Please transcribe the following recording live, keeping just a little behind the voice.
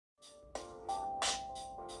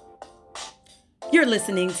You're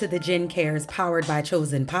listening to the Jen Cares Powered by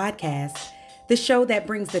Chosen podcast, the show that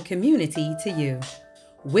brings the community to you,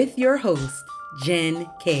 with your host, Jen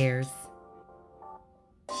Cares.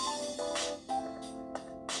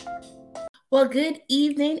 Well, good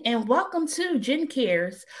evening and welcome to Jen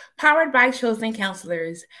Cares, powered by Chosen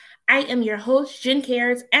Counselors. I am your host, Jen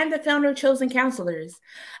Cares, and the founder of Chosen Counselors,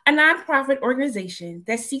 a nonprofit organization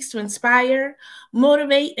that seeks to inspire,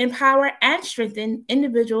 motivate, empower, and strengthen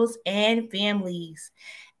individuals and families.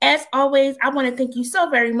 As always, I want to thank you so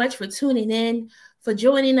very much for tuning in, for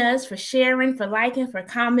joining us, for sharing, for liking, for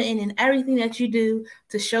commenting, and everything that you do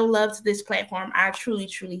to show love to this platform. I truly,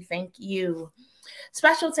 truly thank you.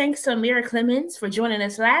 Special thanks to Amira Clemens for joining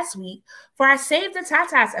us last week for our Save the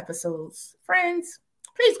Tatas episodes. Friends,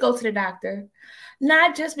 please go to the doctor.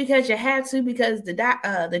 Not just because you have to, because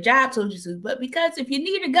the job told you to, but because if you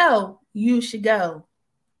need to go, you should go.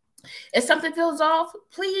 If something feels off,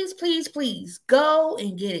 please, please, please go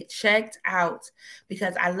and get it checked out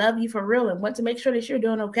because I love you for real and want to make sure that you're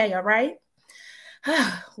doing okay, all right?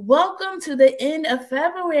 Welcome to the end of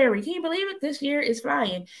February. Can you believe it? This year is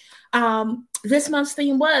flying. This month's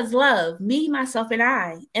theme was love, me, myself, and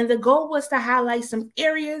I. And the goal was to highlight some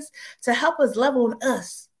areas to help us love on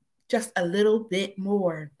us just a little bit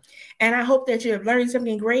more. And I hope that you have learned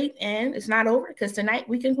something great and it's not over because tonight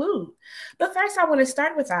we conclude. But first, I want to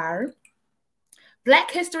start with our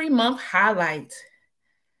Black History Month highlight.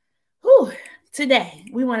 Today,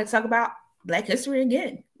 we want to talk about Black history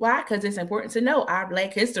again. Why? Because it's important to know our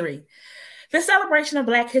Black history. The celebration of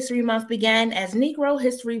Black History Month began as Negro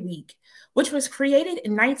History Week, which was created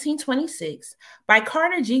in 1926 by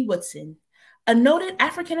Carter G. Woodson, a noted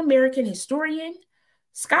African-American historian,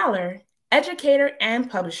 scholar, educator, and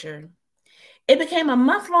publisher. It became a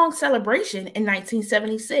month-long celebration in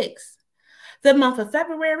 1976. The month of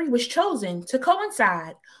February was chosen to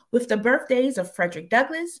coincide with the birthdays of Frederick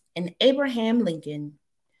Douglass and Abraham Lincoln.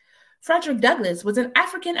 Frederick Douglass was an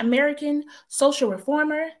African-American social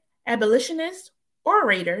reformer, abolitionist,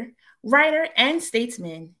 orator, writer, and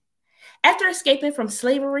statesman. After escaping from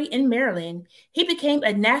slavery in Maryland, he became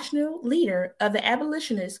a national leader of the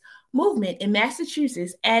abolitionist movement in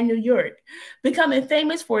Massachusetts and New York, becoming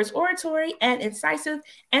famous for his oratory and incisive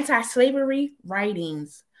anti-slavery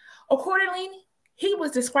writings. Accordingly, he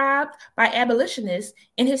was described by abolitionists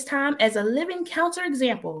in his time as a living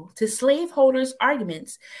counterexample to slaveholders'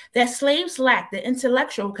 arguments that slaves lacked the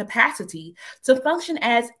intellectual capacity to function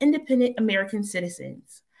as independent American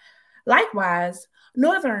citizens. Likewise,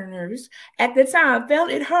 Northerners at the time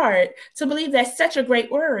found it hard to believe that such a great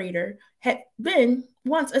orator had been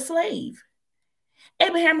once a slave.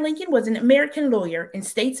 Abraham Lincoln was an American lawyer and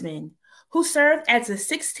statesman who served as the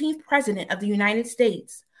 16th President of the United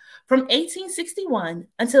States from 1861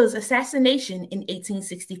 until his assassination in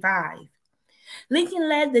 1865. Lincoln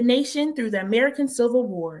led the nation through the American Civil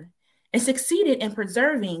War and succeeded in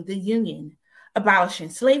preserving the Union, abolishing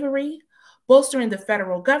slavery, bolstering the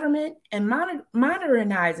federal government, and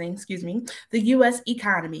modernizing the U.S.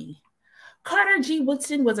 economy. Carter G.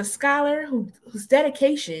 Woodson was a scholar whose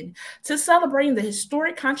dedication to celebrating the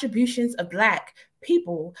historic contributions of Black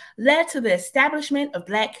people led to the establishment of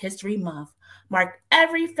Black History Month, marked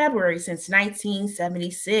every February since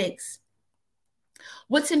 1976.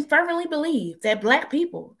 Woodson fervently believed that Black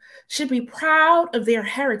people should be proud of their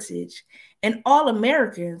heritage and all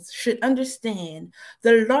Americans should understand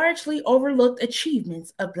the largely overlooked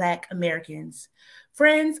achievements of Black Americans.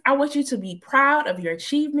 Friends, I want you to be proud of your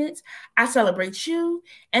achievements. I celebrate you,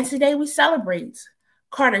 and today we celebrate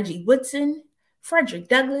Carter G. Woodson, Frederick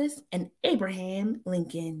Douglass, and Abraham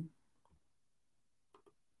Lincoln.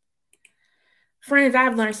 Friends,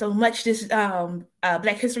 I've learned so much this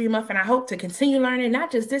Black History Month, and I hope to continue learning,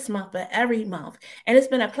 not just this month, but every month. And it's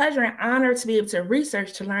been a pleasure and honor to be able to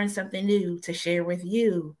research to learn something new to share with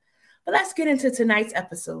you. But let's get into tonight's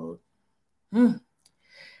episode.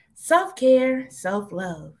 Self-care,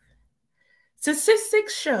 self-love.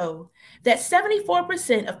 Statistics show that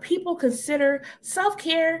 74% of people consider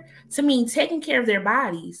self-care to mean taking care of their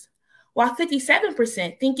bodies, while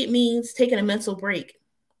 57% think it means taking a mental break.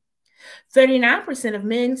 39% of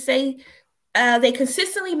men say they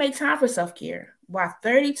consistently make time for self-care, while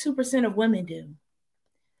 32% of women do.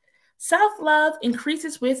 Self-love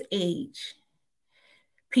increases with age.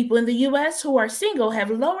 People in the U.S. who are single have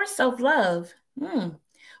lower self-love,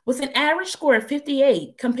 with an average score of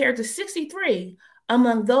 58 compared to 63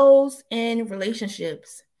 among those in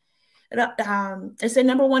relationships. It's the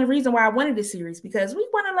number one reason why I wanted this series, because we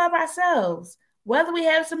want to love ourselves, whether we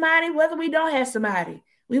have somebody, whether we don't have somebody.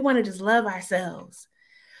 We want to just love ourselves.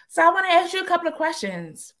 So I want to ask you a couple of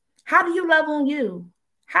questions. How do you love on you?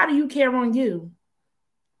 How do you care on you?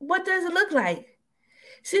 what does it look like?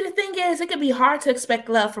 See, the thing is, it can be hard to expect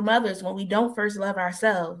love from others when we don't first love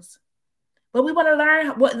ourselves. But we want to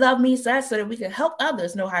learn what love means to us so that we can help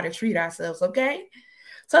others know how to treat ourselves, okay?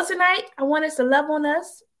 So tonight, I want us to love on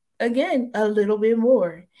us again a little bit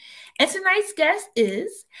more. And tonight's guest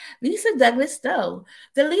is Lisa Douglas Stowe,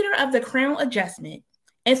 the leader of the Crown Adjustment.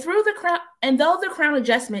 And though the Crown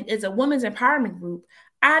Adjustment is a women's empowerment group,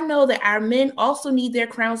 I know that our men also need their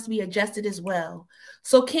crowns to be adjusted as well.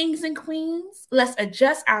 So kings and queens, let's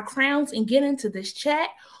adjust our crowns and get into this chat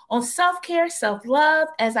on self-care, self-love,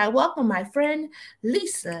 as I welcome my friend,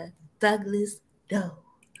 Lisa Douglas Stowe.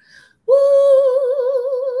 Woo!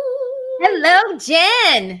 Hello,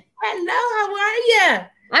 Jen. Hello, how are you?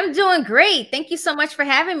 I'm doing great. Thank you so much for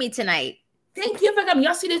having me tonight. Thank you for coming.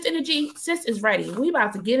 Y'all see this energy? Sis is ready. We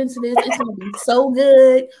about to get into this. It's going to be so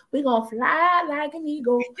good. We're going to fly like an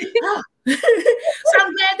eagle. So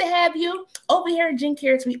I'm glad to have you over here at Jen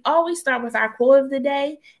Cares. We always start with our quote of the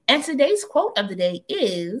day. And today's quote of the day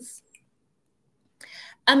is,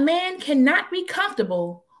 "A man cannot be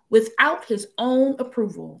comfortable without his own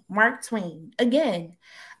approval." Mark Twain. Again,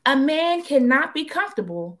 a man cannot be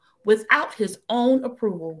comfortable without his own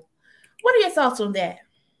approval. What are your thoughts on that?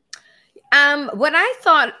 What I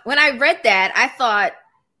thought when I read that, I thought,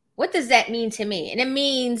 what does that mean to me? And it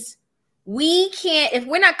means we can't, if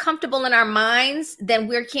we're not comfortable in our minds, then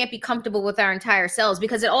we can't be comfortable with our entire selves,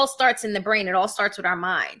 because it all starts in the brain. It all starts with our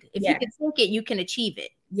mind. If you can think it, you can achieve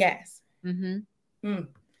it. Yes. Mm-hmm.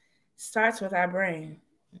 Starts with our brain.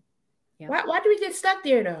 Yeah. Why do we get stuck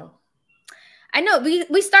there though? I know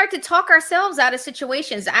we start to talk ourselves out of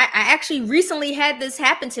situations. I actually recently had this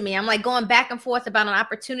happen to me. I'm like going back and forth about an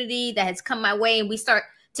opportunity that has come my way, and we start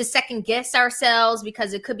to second guess ourselves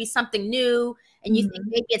because it could be something new, and you think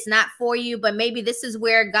maybe it's not for you, but maybe this is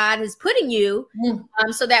where God is putting you,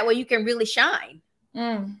 so that way you can really shine.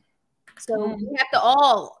 So we have to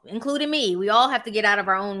all, including me, we all have to get out of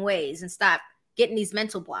our own ways and stop getting these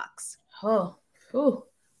mental blocks.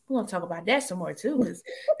 We're going to talk about that some more too, because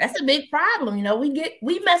that's a big problem. You know,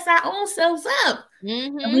 we mess our own selves up,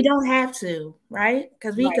 and we don't have to, right?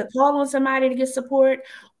 Because we could call on somebody to get support.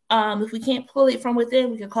 If we can't pull it from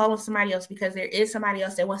within, we can call on somebody else, because there is somebody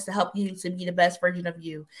else that wants to help you to be the best version of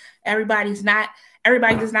you. Everybody does not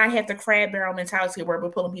have the crab barrel mentality where we're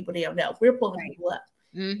pulling people down. No, we're pulling people up.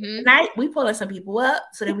 Tonight, we pulling some people up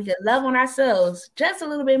so that we can love on ourselves just a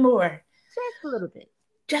little bit more.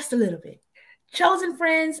 Just a little bit. Chosen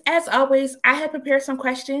friends, as always, I have prepared some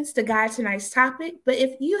questions to guide tonight's topic, but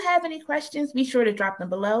if you have any questions, be sure to drop them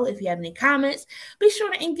below. If you have any comments, be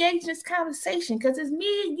sure to engage in this conversation, because it's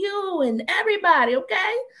me, you, and everybody,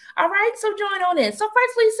 okay? All right, so join on in. So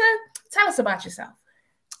first, Lisa, tell us about yourself.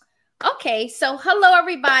 Okay, so hello,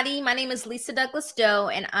 everybody. My name is Lisa Douglas Stowe,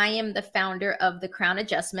 and I am the founder of the Crown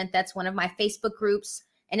Adjustment. That's one of my Facebook groups,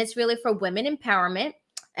 and it's really for women empowerment.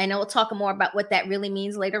 And we'll talk more about what that really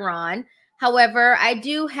means later on. However, I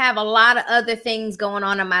do have a lot of other things going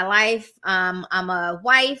on in my life. I'm a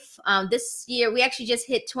wife. This year, we actually just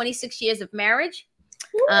hit 26 years of marriage.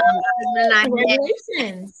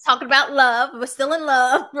 Congratulations. Talking about love. We're still in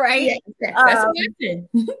love, right? Yes, that's amazing.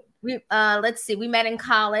 Let's see. We met in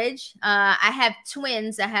college. I have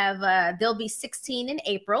twins. They'll be 16 in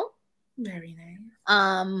April. Very nice.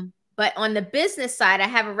 But on the business side, I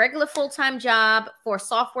have a regular full-time job for a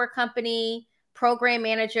software company. Program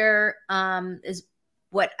manager is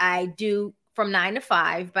what I do from 9 to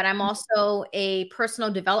 5, but I'm also a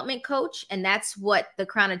personal development coach. And that's what the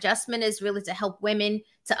Crown Adjustment is, really to help women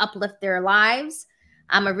to uplift their lives.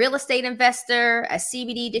 I'm a real estate investor, a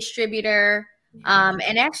CBD distributor,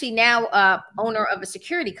 and actually now owner of a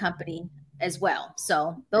security company as well.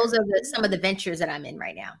 So those are some of the ventures that I'm in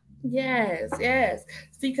right now. Yes.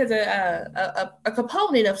 See, because a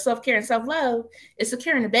component of self-care and self-love is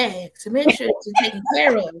securing the bag to make sure it's taken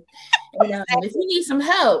care of. And if you need some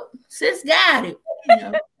help, sis got it.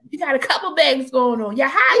 You got a couple bags going on. You're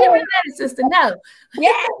high, you're ready, sister. No.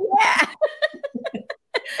 Yeah.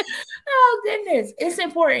 Oh goodness, it's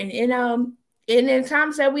important. And in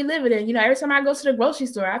times that we live in, every time I go to the grocery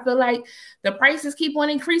store, I feel like the prices keep on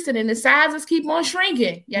increasing and the sizes keep on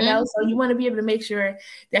shrinking, So you want to be able to make sure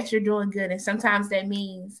that you're doing good. And sometimes that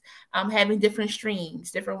means having different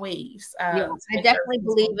streams, different ways. I definitely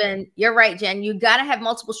believe you're right, Jen. You got to have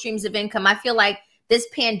multiple streams of income. I feel like this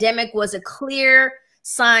pandemic was a clear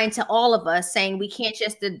sign to all of us saying we can't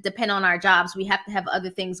just depend on our jobs. We have to have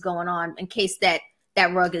other things going on in case that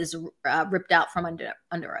rug is ripped out from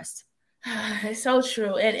under us. It's so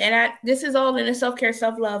true. And this is all in the self-care,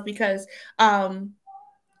 self-love, because I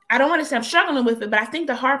I don't want to say I'm struggling with it, but I think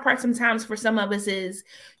the hard part sometimes for some of us is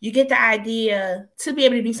you get the idea to be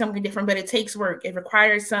able to do something different, but it takes work. It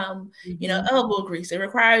requires some, elbow grease. It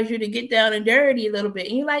requires you to get down and dirty a little bit.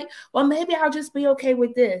 And you're like, well, maybe I'll just be okay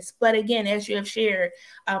with this. But again, as you have shared,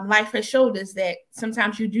 life has showed us that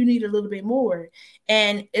sometimes you do need a little bit more.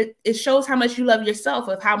 And it shows how much you love yourself,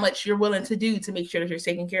 of how much you're willing to do to make sure that you're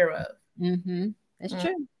taken care of. That's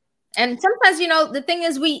true. And sometimes, the thing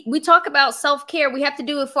is we talk about self-care. We have to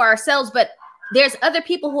do it for ourselves, but there's other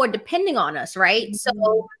people who are depending on us, right?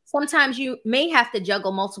 So sometimes you may have to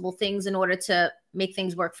juggle multiple things in order to make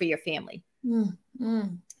things work for your family.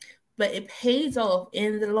 But it pays off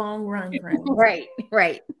in the long run, friends.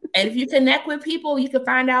 Right. And if you connect with people, you can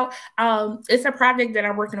find out. It's a project that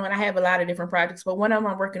I'm working on. I have a lot of different projects, but one of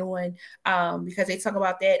them I'm working on because they talk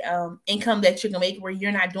about that income that you can make where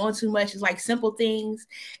you're not doing too much. It's like simple things.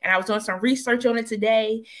 And I was doing some research on it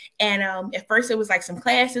today. And at first it was like some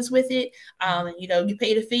classes with it. You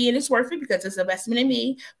pay the fee and it's worth it because it's an investment in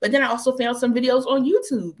me. But then I also found some videos on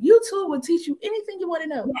YouTube. YouTube will teach you anything you want to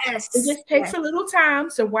know. Yes. It just takes a little time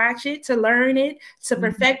to watch it, to learn it, to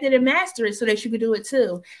perfect it and master it so that you can do it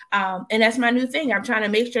too. And that's my new thing. I'm trying to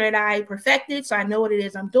make sure that I perfect it so I know what it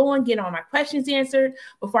is I'm doing, get all my questions answered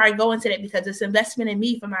before I go into that, because it's investment in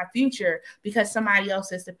me for my future because somebody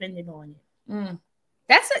else is dependent on it. You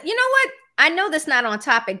know what? I know that's not on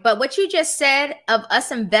topic, but what you just said of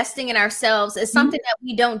us investing in ourselves is something that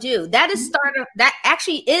we don't do. That is that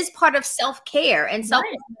actually is part of self-care. And so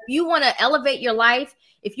if you want to elevate your life,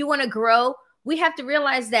 if you want to grow, we have to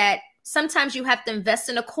realize that sometimes you have to invest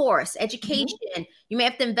in a course, education. You may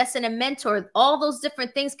have to invest in a mentor. All those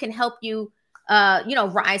different things can help you,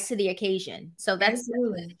 rise to the occasion. So that's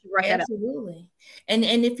absolutely. And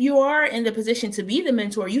if you are in the position to be the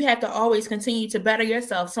mentor, you have to always continue to better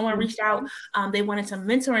yourself. Someone reached out, they wanted some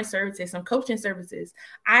mentoring services, some coaching services.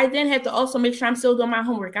 I then have to also make sure I'm still doing my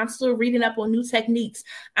homework. I'm still reading up on new techniques.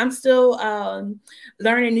 I'm still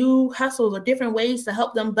learning new hustles or different ways to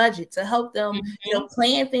help them budget, to help them,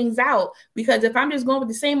 plan things out. Because if I'm just going with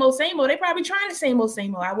the same old, they're probably trying the same old.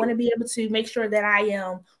 I want to be able to make sure that I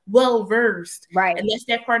am well versed. Right. And that's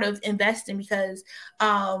that part of investing, because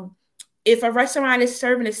if a restaurant is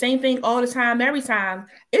serving the same thing all the time, every time,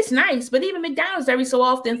 it's nice. But even McDonald's every so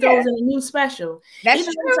often throws in a new special. Even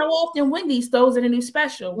so often Wendy's throws in a new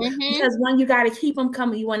special. Because one, you got to keep them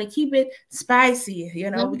coming. You want to keep it spicy, we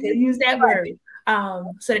can use that word,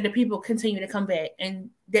 so that the people continue to come back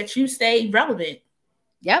and that you stay relevant.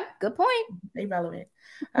 Yep, good point. Stay relevant.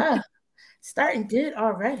 Starting good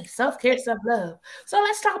already. Self-care, self-love. So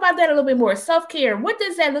let's talk about that a little bit more. Self-care. What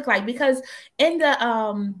does that look like? Because in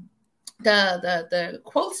the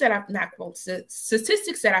quotes that the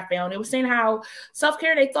statistics that I found, it was saying how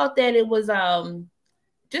self-care, they thought that it was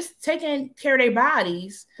just taking care of their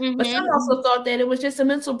bodies, but some also thought that it was just a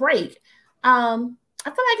mental break. I feel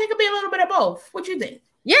like it could be a little bit of both. What do you think?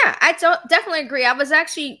 Yeah, I definitely agree. I was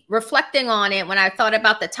actually reflecting on it when I thought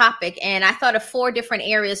about the topic, and I thought of 4 different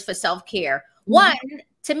areas for self-care. One,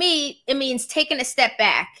 to me, it means taking a step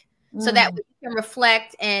back so that we can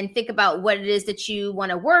reflect and think about what it is that you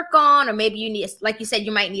want to work on, or maybe you need, like you said,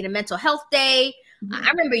 you might need a mental health day.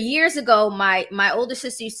 I remember years ago, my older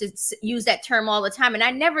sister used to use that term all the time, and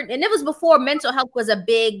it was before mental health was a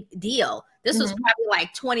big deal. This was probably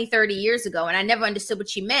like 20, 30 years ago, and I never understood what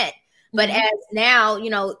she meant. But as now,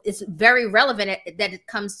 it's very relevant that it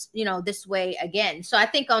comes, this way again. So I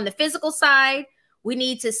think on the physical side, we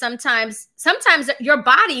need to sometimes your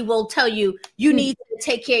body will tell you need to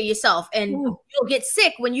take care of yourself, and you'll get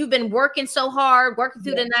sick when you've been working so hard, working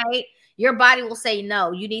through the night. Your body will say,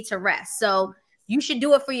 no, you need to rest. So you should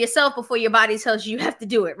do it for yourself before your body tells you have to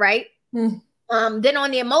do it. Right. Then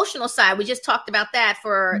on the emotional side, we just talked about that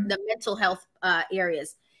for the mental health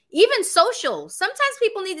areas. Even social. Sometimes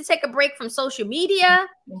people need to take a break from social media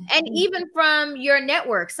and even from your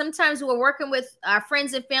network. Sometimes we're working with our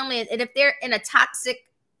friends and family, and if they're in a toxic,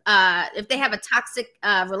 if they have a toxic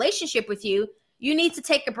relationship with you, you need to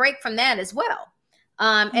take a break from that as well.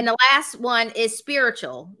 And the last one is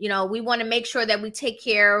spiritual. We want to make sure that we take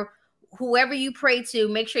care of whoever you pray to,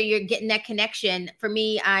 make sure you're getting that connection. For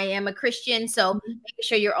me, I am a Christian, so making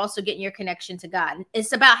sure you're also getting your connection to God.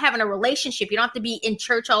 It's about having a relationship. You don't have to be in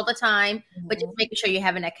church all the time, but just making sure you're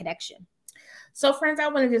having that connection. So friends, I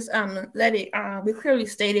want to just let it be clearly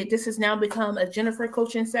stated, this has now become a Jennifer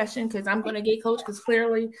coaching session, because I'm going to get coached, because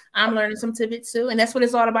clearly I'm learning some tidbits too. And that's what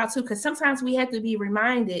it's all about too, because sometimes we have to be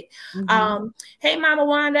reminded, hey, Mama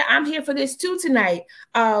Wanda, I'm here for this too tonight.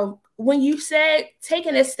 When you said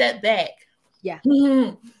taking a step back,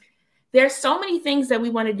 there's so many things that we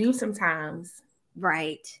want to do sometimes.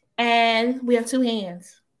 Right. And we have 2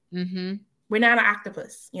 hands. Mm-hmm. We're not an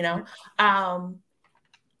octopus, you know.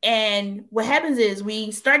 And what happens is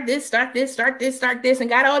we start this, and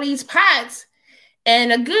got all these pots.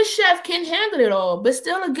 And a good chef can handle it all, but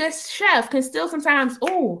still a good chef can still sometimes,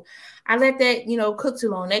 oh, I let that, cook too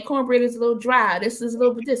long. That cornbread is a little dry. This is a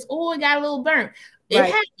little bit this. Oh, it got a little burnt. It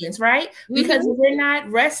happens, right? Because if we're not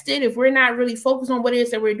rested, if we're not really focused on what it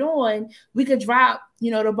is that we're doing, we could drop,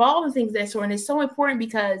 the ball and things of that sort. And it's so important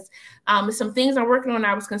because some things I'm working on.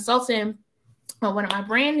 I was consulting one of my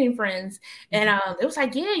branding friends, and it was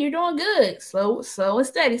like, yeah, you're doing good. Slow and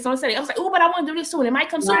steady. I was like, oh, but I want to do this soon. It might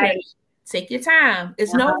come sooner. Take your time.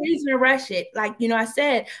 It's no reason to rush it. Like, I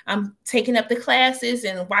said, I'm taking up the classes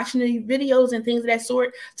and watching the videos and things of that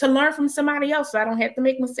sort to learn from somebody else. So I don't have to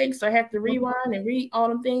make mistakes. So I have to rewind and read all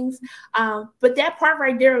them things. But that part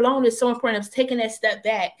right there alone is so important. Of taking that step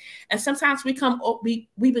back. And sometimes we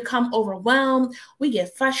become overwhelmed. We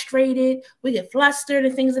get frustrated. We get flustered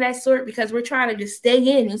and things of that sort because we're trying to just stay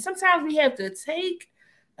in. And sometimes we have to take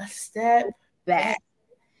a step back.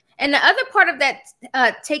 And the other part of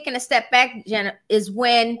that, taking a step back, Jenna, is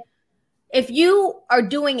if you are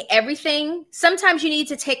doing everything, sometimes you need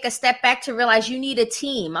to take a step back to realize you need a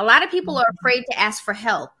team. A lot of people are afraid to ask for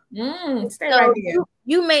help. Stay right here.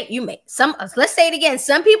 You may some. Let's say it again.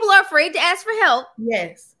 Some people are afraid to ask for help.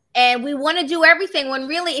 Yes. And we want to do everything when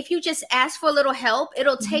really, if you just ask for a little help,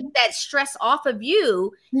 it'll take that stress off of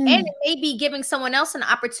you, and it may be giving someone else an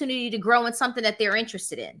opportunity to grow in something that they're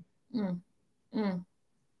interested in.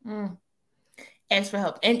 Ask for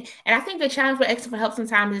help. And I think the challenge with asking for help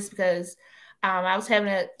sometimes is because I was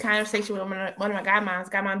having a conversation with one of my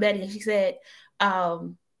godmom Betty, and she said,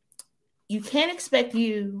 you can't expect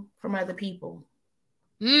you from other people.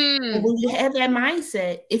 And when you have that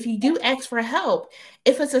mindset, if you do ask for help,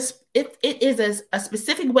 if it is a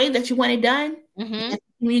specific way that you want it done, you have to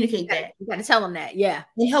communicate that. You got to tell them that, yeah.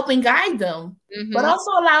 And helping guide them, but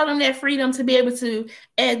also allow them that freedom to be able to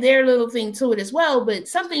add their little thing to it as well. But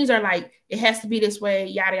some things are like, it has to be this way,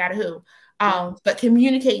 yada, yada, who. But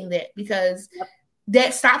communicating that, because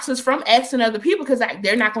that stops us from asking other people, because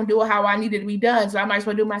they're not going to do it how I need it to be done. So I might as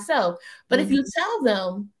well do it myself. But if you tell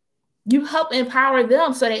them, you help empower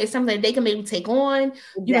them so that it's something that they can maybe take on.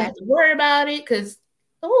 You don't have to worry about it because,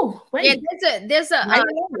 there's a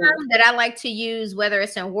term that I like to use, whether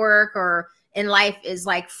it's in work or in life, is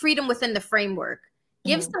like freedom within the framework.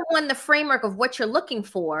 Give someone the framework of what you're looking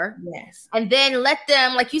for. Yes. And then let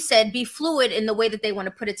them, like you said, be fluid in the way that they want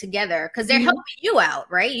to put it together, because they're helping you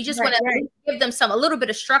out, right? You just want to give them a little bit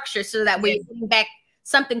of structure so that way you're getting back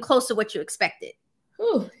something close to what you expected.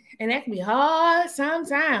 And that can be hard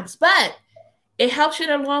sometimes, but it helps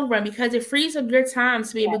you in the long run because it frees up your time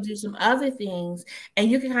to be able to do some other things. And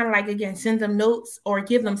you can kind of like, again, send them notes or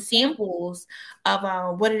give them samples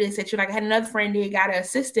of what it is that you like. I had another friend that got an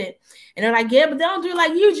assistant, and they're like, yeah, but they don't do it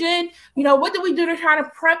like you, Jen. What do we do to try to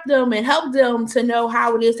prep them and help them to know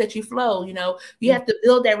how it is that you flow? You have to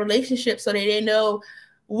build that relationship so that they know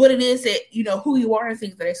what it is that, who you are and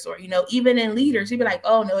things of that sort. Even in leaders, you'd be like,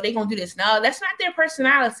 oh, no, they're going to do this. No, that's not their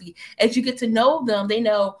personality. As you get to know them, they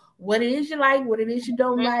know what it is you like, what it is you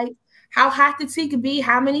don't like, how hot the tea could be,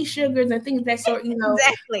 how many sugars and things of that sort,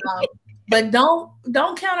 Exactly. But don't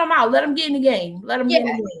count them out. Let them get in the game. Let them get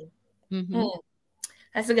in the game.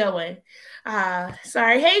 That's a good one.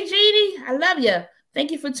 Sorry. Hey, Jeannie, I love you.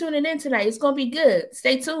 Thank you for tuning in tonight. It's going to be good.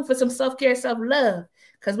 Stay tuned for some self-care, self-love,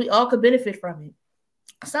 because we all could benefit from it.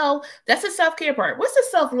 So that's the self-care part. What's the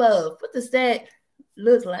self-love? What does that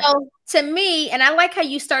look like? So to me, and I like how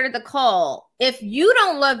you started the call, if you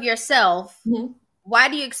don't love yourself, why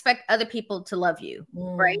do you expect other people to love you?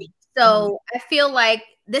 Right? So I feel like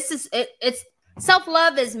this is it's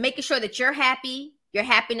self-love is making sure that you're happy. Your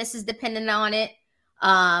happiness is dependent on it.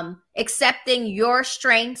 Accepting your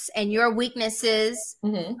strengths and your weaknesses,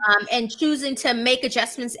 and choosing to make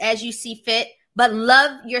adjustments as you see fit. But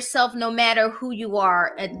love yourself no matter who you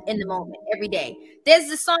are in the moment, every day. There's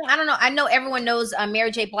this song, I don't know, I know everyone knows Mary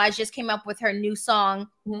J. Blige just came up with her new song,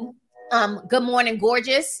 Good Morning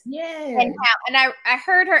Gorgeous. Yeah. And I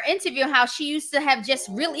heard her interview how she used to have just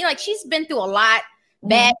really, she's been through a lot,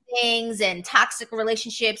 bad things and toxic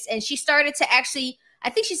relationships. And she started to actually,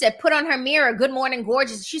 I think she said, put on her mirror, Good Morning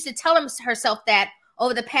Gorgeous. She used to tell herself that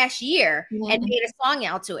over the past year and made a song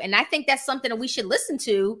out to it. And I think that's something that we should listen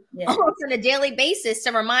to almost on a daily basis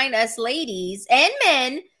to remind us ladies and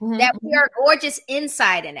men that we are gorgeous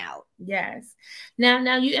inside and out. Yes.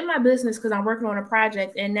 Now you in my business because I'm working on a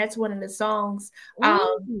project, and that's one of the songs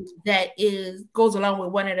that goes along with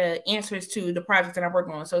one of the answers to the project that I'm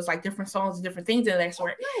working on. So it's like different songs, different things in that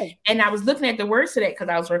sort. And I was looking at the words to that because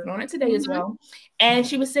I was working on it today as well. And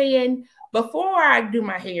she was saying, before I do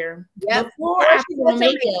my hair, Yep. before I put on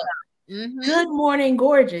makeup. Good morning,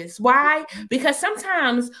 gorgeous. Why? Because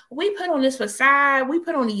sometimes we put on this facade, we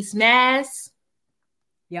put on these masks.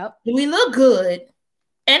 Yep. We look good.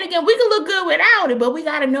 And again, we can look good without it, but we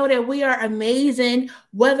got to know that we are amazing,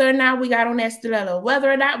 whether or not we got on that stiletto, whether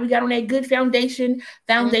or not we got on that good foundation.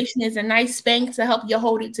 Foundation is a nice spank to help you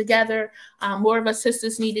hold it together. More of us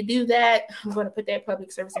sisters need to do that. I'm going to put that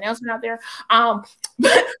public service announcement out there.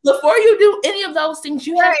 But before you do any of those things,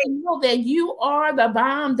 you have to know that you are the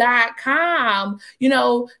bomb.com. You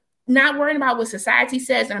know, not worrying about what society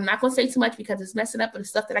says, and I'm not going to say too much because it's messing up with the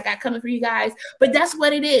stuff that I got coming for you guys, but that's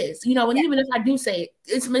what it is, you know. And even if I do say it,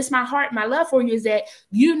 it's my heart, my love for you is that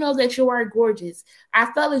you know that you are gorgeous.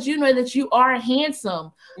 Fellas, you know that you are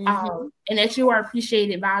handsome, and that you are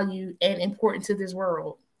appreciated, valued, and important to this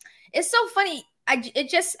world. It's so funny. It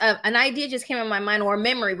just an idea just came in my mind, or a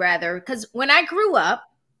memory rather, because when I grew up,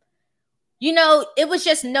 you know, it was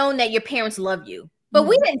just known that your parents love you. But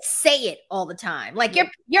we didn't say it all the time. Like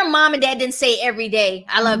your mom and dad didn't say every day,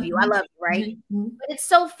 I love you, right? But it's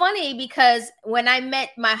so funny because when I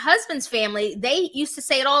met my husband's family, they used to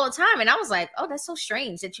say it all the time. And I was like, oh, that's so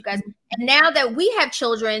strange that you guys, and now that we have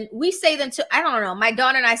children, we say them to, I don't know, my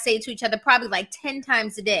daughter and I say it to each other probably like 10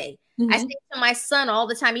 times a day. I say it to my son all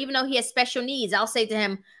the time, even though he has special needs. I'll say to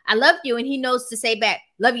him, I love you. And he knows to say back,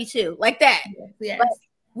 love you too, like that. Yes. But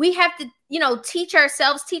we have to, you know, teach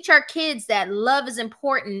ourselves, teach our kids that love is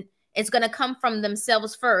important. It's going to come from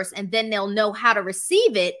themselves first, and then they'll know how to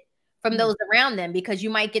receive it from those around them, because you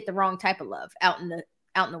might get the wrong type of love out in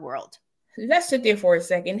the world. Let's sit there for a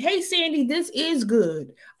second. Hey, Sandy, this is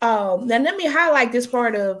good. Now let me highlight this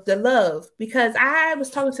part of the love, because I was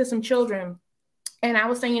talking to some children and I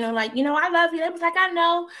was saying, you know, like, you know, I love you. They was like, I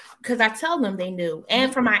know, because I tell them they knew,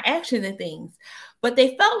 and for my actions and things. But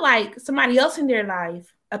they felt like somebody else in their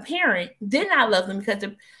life, a parent, did not love them, because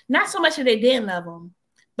not so much that they didn't love them,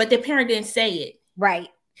 but their parent didn't say it. Right.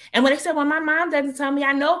 And when they said, well, my mom doesn't tell me,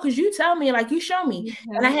 I know, because you tell me, like, you show me.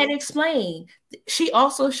 And I had to explain. She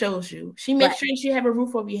also shows you. She makes sure you have a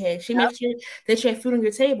roof over your head. She makes sure that you have food on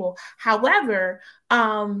your table. However,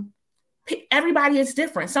 everybody is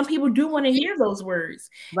different. Some people do want to hear those words.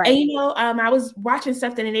 Right. And, you know, I was watching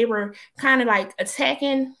something and they were kind of like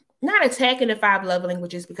not attacking the 5 love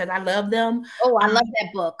languages, because I love them. Oh, I love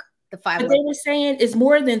that book, The 5 But they were saying it's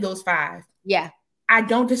more than those 5. Yeah. I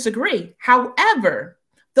don't disagree. However,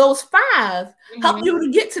 those 5 help you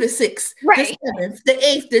to get to the 6th, the 7th, the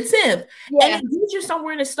 8th, the 10th. And it gives you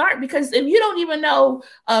somewhere to start, because if you don't even know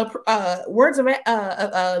words of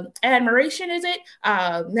admiration, is it?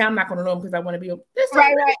 Now I'm not going to know them because I want to be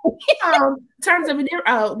terms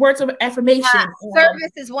of words of affirmation.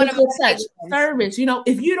 Service is one of them. Service. You know,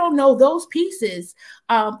 if you don't know those pieces,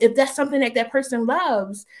 if that's something that person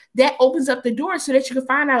loves, that opens up the door so that you can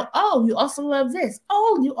find out, oh, you also love this.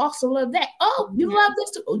 Oh, you also love that. Oh, you love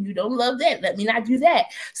this too. Oh, you don't love that. Let me not do that.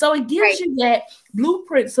 So it gives you that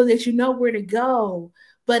blueprint so that you know where to go.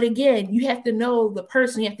 But again, you have to know the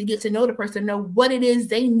person. You have to get to know the person, know what it is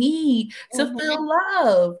they need to feel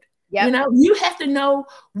loved. Yep. You know, you have to know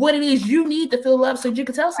what it is you need to feel loved so you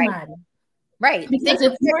can tell somebody. Right. Because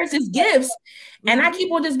if yours is gifts, and I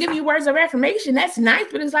keep on just giving you words of affirmation, that's nice,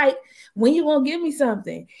 but it's like, when you gonna give me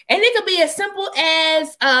something? And it could be as simple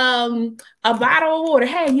as a bottle of water.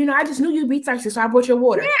 Hey, you know, I just knew you'd be thirsty, so I brought your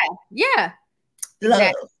water. Yeah. Love.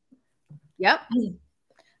 Exactly. Yep.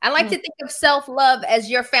 I like to think of self-love as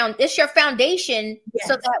it's your foundation. Yes.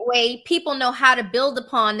 So that way people know how to build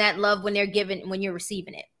upon that love when you're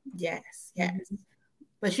receiving it. Yes.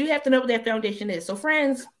 But you have to know what that foundation is. So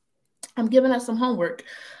friends, I'm giving us some homework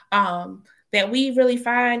that we really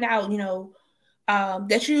find out, you know,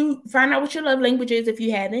 that you find out what your love language is if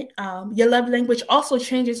you haven't. Your love language also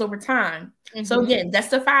changes over time. So again, that's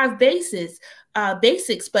the 5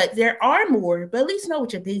 basics, but there are more, but at least know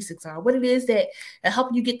what your basics are, what it is that help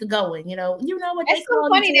you get to going. You know what it's so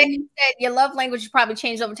funny that you said your love language probably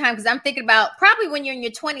changed over time, because I'm thinking about probably when you're in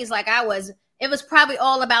your 20s, like I was, it was probably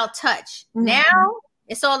all about touch. Now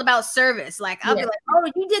it's all about service. Like I'll be like,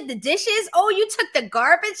 oh, you did the dishes? Oh, you took the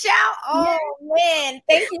garbage out? Oh man,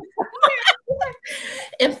 thank you.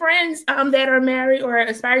 And friends that are married or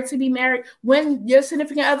aspire to be married, when your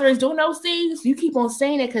significant other is doing those things, you keep on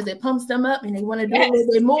saying it because it pumps them up and they want to do a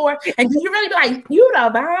little bit more. And you really be like, you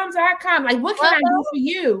the bombs.com. Like, what can I do for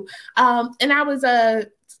you? And I was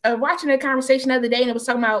watching a conversation the other day, and it was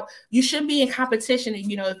talking about you shouldn't be in competition,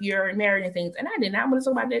 you know, if you're married and things. And I did not want to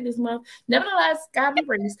talk about that this month. Nevertheless, God be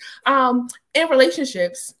praised. In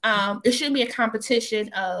relationships, it shouldn't be a competition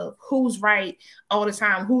of who's right all the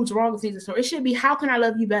time, who's wrong with things. So it should be, how can I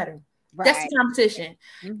love you better? Right. That's the competition.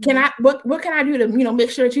 Can I what can I do to make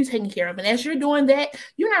sure that you're taken care of? And as you're doing that,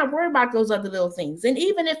 you're not worried about those other little things. And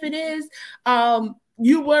even if it is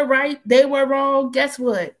you were right, they were wrong, guess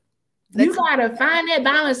what? You gotta find that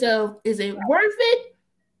balance of, is it worth it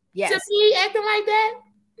to be acting like that?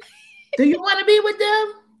 Do you want to be with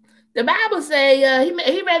them? The Bible say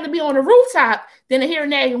he'd rather be on the rooftop than to hear a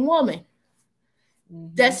nagging woman.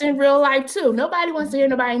 That's in real life too. Nobody wants to hear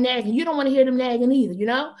nobody nagging. You don't want to hear them nagging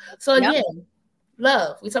either, So again,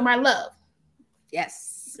 love. We talking about love.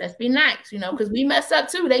 Yes. Let's be nice, because we mess up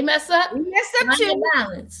too. They mess up. We mess up too.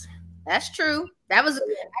 Balance. That's true.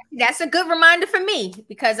 That's a good reminder for me,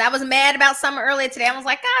 because I was mad about something earlier today. I was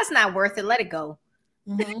like, it's not worth it. Let it go.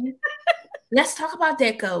 Let's talk about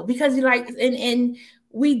that go, because and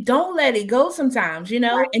we don't let it go sometimes, and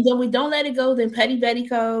then we don't let it go. Then Petty Betty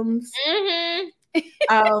comes.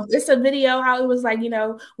 It's a video how it was like,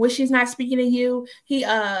 when she's not speaking to you, he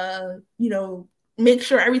make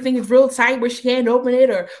sure everything is real tight where she can't open it,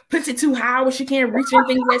 or puts it too high where she can't reach and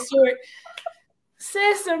things that sort.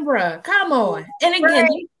 Sis and bruh, come on. And again,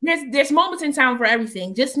 there's moments in time for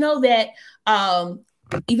everything. Just know that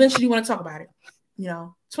eventually you want to talk about it.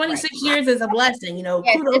 26 years is a blessing,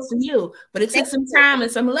 kudos to you, but it took some time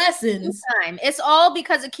and some lessons. It's all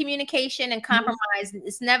because of communication and compromise.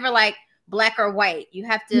 It's never like black or white. You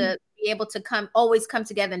have to be able to always come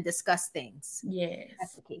together and discuss things. Yes.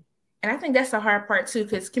 That's the key. And I think that's the hard part too,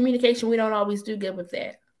 because communication, we don't always do good with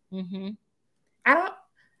that.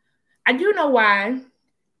 I do know why.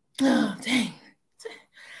 Oh, dang.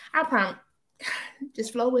 I promise.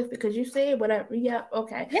 Just flow with it, because you said whatever. Yeah,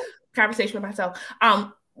 okay. Yeah. Conversation with myself.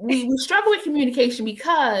 We struggle with communication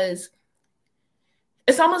because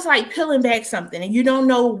it's almost like peeling back something and you don't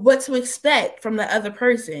know what to expect from the other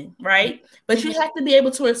person, right? But you have to be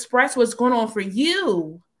able to express what's going on for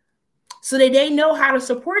you so that they know how to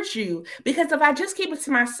support you. Because if I just keep it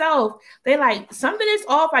to myself, they like, something is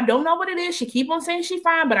off. I don't know what it is. She keep on saying she's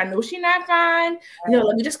fine, but I know she's not fine.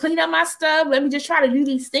 Let me just clean up my stuff. Let me just try to do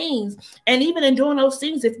these things. And even in doing those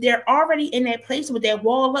things, if they're already in that place with that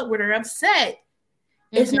wall up where they're upset,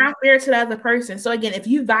 it's not fair to the other person. So again, if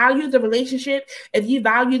you value the relationship, if you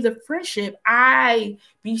value the friendship, I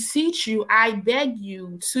beseech you, I beg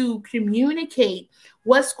you to communicate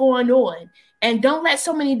what's going on. And don't let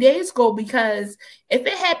so many days go, because if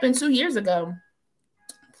it happened 2 years ago,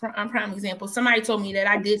 I'm prime example, somebody told me that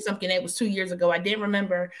I did something that was 2 years ago. I didn't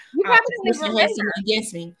remember.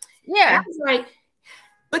 Against me. Yeah. And I was like,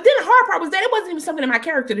 but then the hard part was that it wasn't even something in my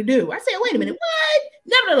character to do. I said, wait a minute, what?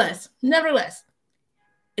 Nevertheless,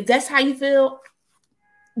 if that's how you feel,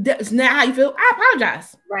 that's not how you feel, I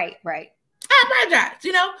apologize. Right. I apologize,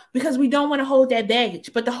 because we don't want to hold that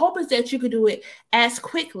baggage. But the hope is that you could do it as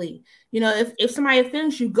quickly. If somebody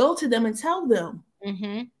offends you, go to them and tell them.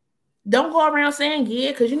 Don't go around saying,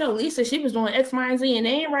 because Lisa, she was doing X, Y, and Z, and they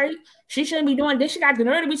ain't right. She shouldn't be doing this. She got the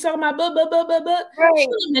nerve to be talking about but. Right. She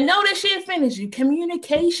didn't even know that she offended you.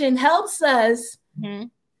 Communication helps us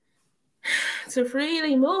to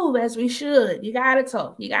freely move as we should. You gotta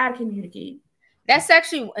talk. You gotta communicate. That's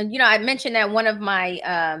actually, I mentioned that one of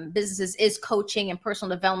my businesses is coaching and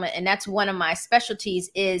personal development. And that's one of my specialties,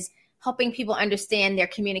 is helping people understand their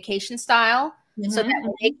communication style so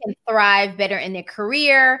that they can thrive better in their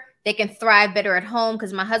career. They can thrive better at home.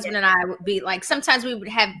 Because my husband and I would be like, sometimes we would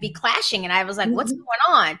be clashing. And I was like, what's going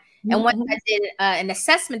on? And once I did an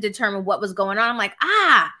assessment, determine what was going on, I'm like,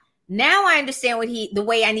 now I understand the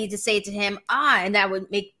way I need to say it to him. And that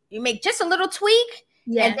would make just a little tweak.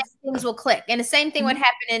 Yes. And then things will click. And the same thing would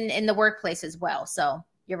happen in the workplace as well. So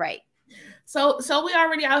you're right. So we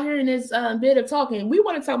already out here in this bit of talking. We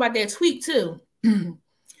want to talk about that tweak too.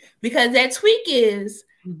 Because that tweak is,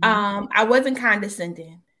 I wasn't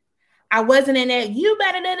condescending. I wasn't in that, you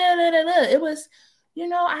better, It was,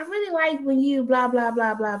 I really like when you blah, blah,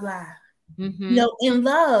 blah, blah, blah. In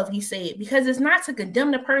love, you say it, because it's not to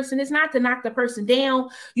condemn the person. It's not to knock the person down.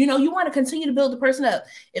 You want to continue to build the person up.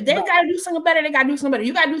 If they got to do something better, they got to do something better.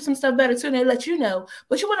 You got to do some stuff better too, and they let you know.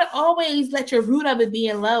 But you want to always let your root of it be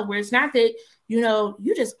in love, where it's not that,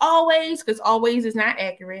 you just always, because always is not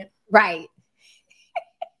accurate. Right.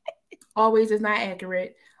 Always is not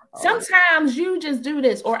accurate. Sometimes you just do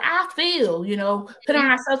this, or I feel, put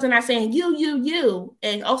on ourselves and not saying you,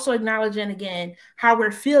 and also acknowledging again how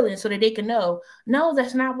we're feeling so that they can know, no,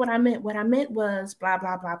 that's not what I meant. What I meant was blah,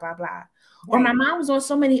 blah, blah, blah, blah. Right. Or my mom was on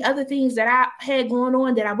so many other things that I had going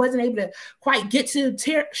on that I wasn't able to quite get to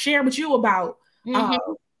share with you about.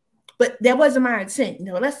 But that wasn't my intent.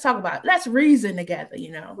 Let's talk about it. Let's reason together,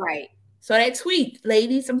 Right. So that tweet,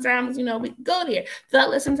 ladies, sometimes, you know, we can go there.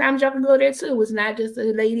 Fellas, sometimes y'all can go there too. It's not just a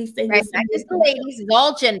ladies thing. Right, not just the ladies, it's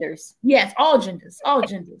all genders. Yes, all genders, all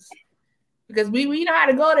genders. Because we know how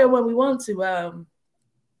to go there when we want to.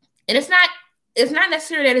 And it's not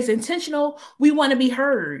necessarily that it's intentional. We want to be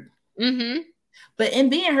heard. Mm-hmm. But in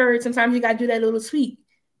being heard, sometimes you got to do that little tweet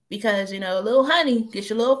because, you know, a little honey gets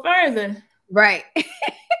you a little further. Right.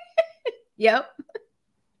 Yep.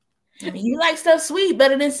 I mean, you like stuff sweet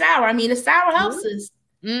better than sour. I mean, the sour helps us.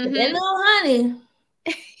 Mm-hmm. But that little honey.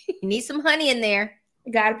 You need some honey in there.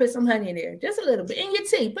 You got to put some honey in there. Just a little bit. In your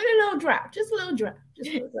tea. Put a little drop. Just a little drop. Just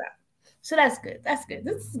a little drop. So that's good. That's good.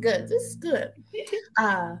 This is good. This is good.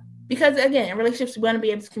 Because, again, in relationships, we want to be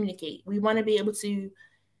able to communicate. We want to be able to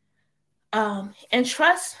and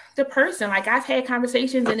trust the person. Like, I've had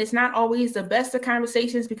conversations, and it's not always the best of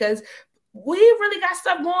conversations because we really got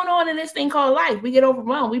stuff going on in this thing called life. We get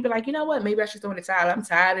overwhelmed. We be like, you know what? Maybe I should throw in the towel. I'm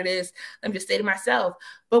tired of this. Let me just stay to myself.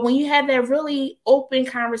 But when you have that really open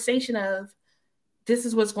conversation of, this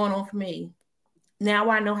is what's going on for me. Now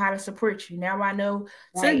I know how to support you. Now I know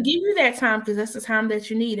to give you that time because that's the time that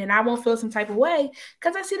you need. And I won't feel some type of way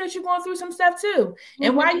because I see that you're going through some stuff too. Mm-hmm.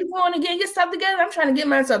 And while you're going to get your stuff together, I'm trying to get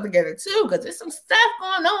myself together too because there's some stuff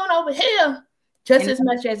going on over here. Just as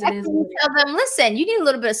much as it is. Tell them, listen, you need a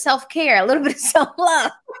little bit of self-care, a little bit of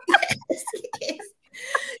self-love.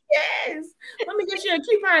 Yes. Let me get you a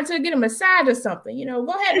coupon to get a massage or something. You know,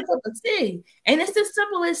 go ahead and cook a tea. And it's the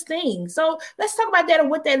simplest thing. So let's talk about that and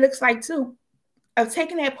what that looks like too. Of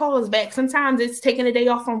taking that pause back. Sometimes it's taking a day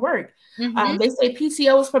off from work. Mm-hmm. They say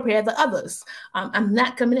PTOs prepare the others. I'm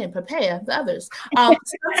not coming in, prepare the others.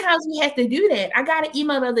 Sometimes we have to do that. I got an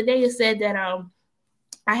email the other day that said that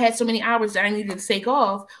I had so many hours that I needed to take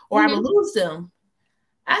off or I would lose them.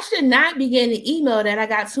 I should not be getting an email that I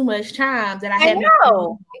got too much time that I had.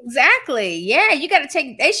 No, exactly. Yeah, you got to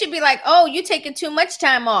take, they should be like, oh, you're taking too much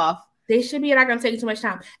time off. They should be like, I'm taking too much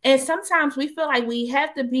time. And sometimes we feel like we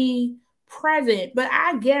have to be present, but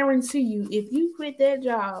I guarantee you, if you quit that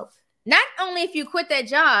job. Not only if you quit that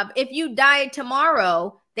job, if you died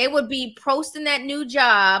tomorrow, they would be posting that new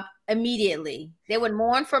job immediately. They would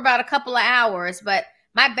mourn for about a couple of hours, but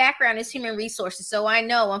my background is human resources. So I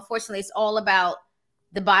know, unfortunately, it's all about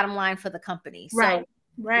the bottom line for the company. So,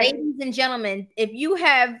 right. Ladies and gentlemen, if you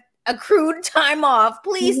have accrued time off,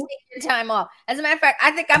 please take your time off. As a matter of fact,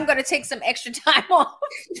 I think I'm going to take some extra time off.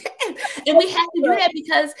 And we have to do that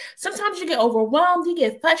because sometimes you get overwhelmed, you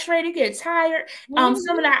get frustrated, you get tired.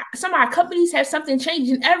 Some of our companies have something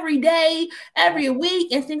changing every day, every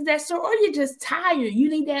week, and things that sort. Or you're just tired. You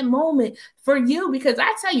need that moment for you because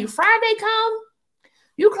I tell you, Friday come.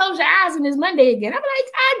 You close your eyes and it's Monday again. I'm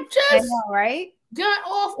like, I know, right? Got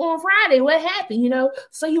off on Friday. What happened? You know,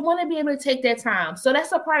 so you want to be able to take that time. So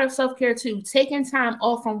that's a part of self-care too, taking time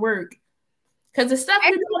off from work. Because the stuff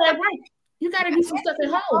you do at work, you got to do some stuff at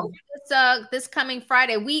home. This coming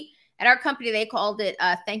Friday, we at our company, they called it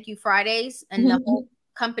Thank You Fridays, and the whole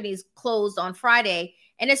company's closed on Friday.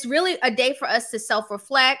 And it's really a day for us to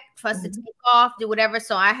self-reflect, for us to take off, do whatever.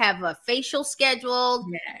 So I have a facial scheduled.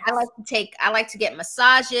 Yes. I like to get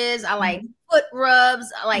massages. I like foot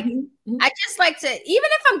rubs. I just like to, even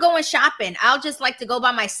if I'm going shopping, I'll just like to go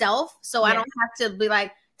by myself. So I don't have to be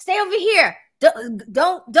like, stay over here.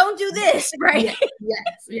 Don't do this. Right.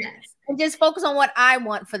 Yes. And just focus on what I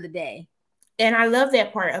want for the day. And I love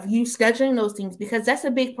that part of you scheduling those things because that's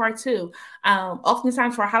a big part too.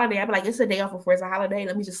 Oftentimes for a holiday, I'd be like, it's a day off before it's a holiday.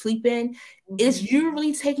 Let me just sleep in. It's you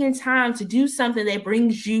really taking time to do something that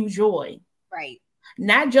brings you joy. Right.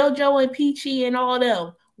 Not JoJo and Peachy and all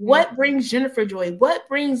them. What brings Jennifer joy? What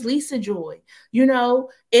brings Lisa joy? You know,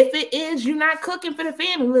 if it is you're not cooking for the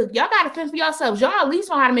family, look, y'all got to fend for yourselves. Y'all at least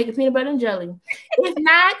know how to make a peanut butter and jelly. If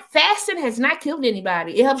not, fasting has not killed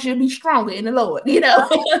anybody. It helps you to be stronger in the Lord, you know.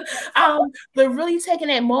 But really taking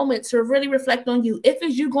that moment to really reflect on you. If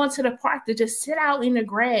it's you going to the park to just sit out in the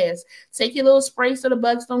grass, take your little spray so the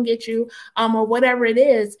bugs don't get you, or whatever it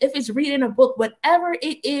is. If it's reading a book, whatever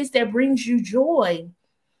it is that brings you joy.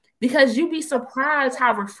 Because you'd be surprised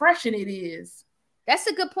how refreshing it is. That's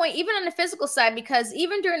a good point, even on the physical side, because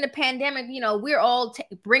even during the pandemic, you know, we're all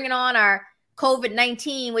bringing on our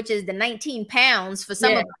COVID-19, which is the 19 pounds for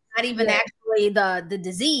some of us, not even actually the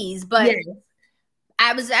disease. But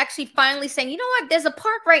I was actually finally saying, you know what, there's a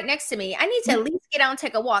park right next to me. I need to at least get out and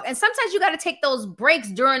take a walk. And sometimes you got to take those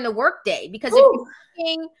breaks during the workday because if you're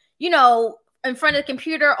working, you know, in front of the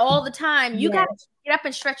computer all the time, you got to get up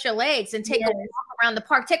and stretch your legs and take a walk around the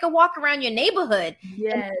park. Take a walk around your neighborhood.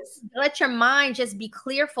 Yes. Let your mind just be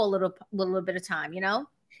clear for a little bit of time, you know?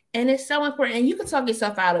 And it's so important. And you can talk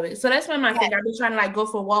yourself out of it. So that's been my thing. I've been trying to like go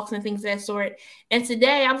for walks and things of that sort. And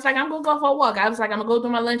today I was like, I'm going to go for a walk. I was like, I'm going to go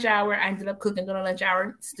through my lunch hour. I ended up cooking during the lunch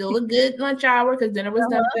hour. Still a good lunch hour because dinner was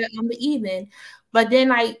done on the evening. But then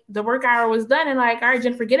like the work hour was done and like, all right,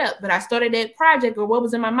 Jennifer, get up. But I started that project or what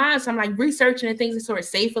was in my mind. So I'm like researching and things that sort of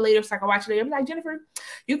save for later so I can watch it later. I'm like, Jennifer,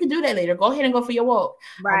 you can do that later. Go ahead and go for your walk.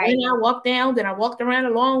 Right. I walked down, then I walked around a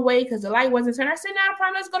long way because the light wasn't turned. I said, no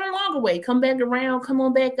problem, let's go the longer way. Come back around, come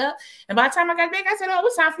on back up. And by the time I got back, I said, oh,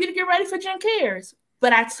 it's time for you to get ready for Jen Cares.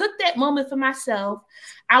 But I took that moment for myself.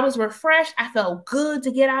 I was refreshed. I felt good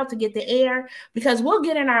to get out, to get the air, because we'll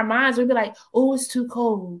get in our minds. We'll be like, oh, it's too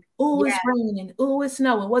cold. Oh, it's raining. Oh, it's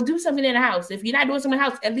snowing. Well, do something in the house. If you're not doing something in the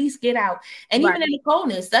house, at least get out. And even in the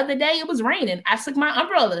coldness, the other day it was raining. I took my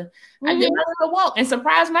umbrella. I did my little walk and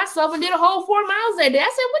surprised myself and did a whole 4 miles that day. I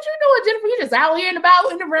said, what you doing, Jennifer? You just out here and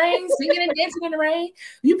about in the rain, singing and dancing in the rain.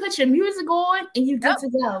 You put your music on and you get to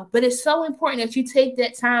go. But it's so important that you take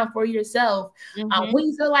that time for yourself when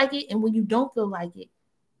you feel like it and when you don't feel like it.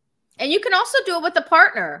 And you can also do it with a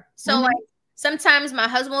partner. So like sometimes my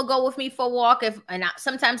husband will go with me for a walk.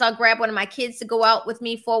 Sometimes I'll grab one of my kids to go out with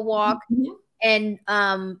me for a walk. And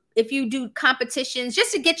if you do competitions,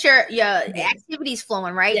 just to get your activities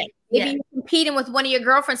flowing, right? Maybe you're competing with one of your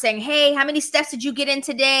girlfriends saying, hey, how many steps did you get in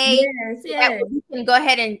today? You can go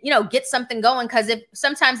ahead and, get something going. Because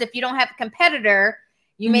sometimes if you don't have a competitor,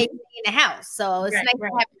 you may be in the house. So it's nice to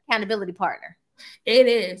have an accountability partner. It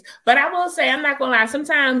is. But I will say, I'm not gonna lie,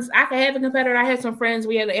 sometimes I can have a competitor. I had some friends,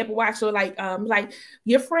 we had an Apple Watch, so like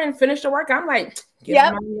your friend finished the work. I'm like,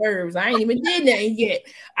 get on my nerves. I ain't even did nothing yet.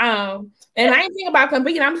 And I ain't think about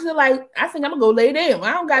competing. I'm just like, I think I'm gonna go lay down.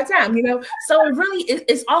 I don't got time, So it really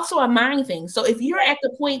it's also a mind thing. So if you're at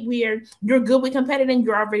the point where you're good with competing,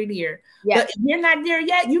 you're already there. But if you're not there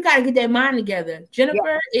yet, you gotta get that mind together.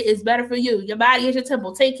 Jennifer, it is better for you. Your body is your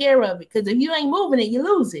temple. Take care of it. Because if you ain't moving it, you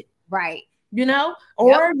lose it. Right.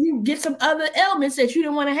 Or you get some other ailments that you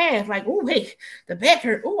didn't want to have, like, oh, hey, the back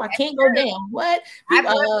hurt. Oh, I can't go down. What?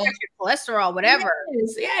 Cholesterol, whatever.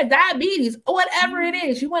 Diabetes, whatever it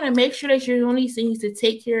is. You want to make sure that you're doing these things to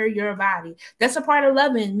take care of your body. That's a part of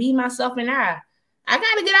loving me, myself, and I. I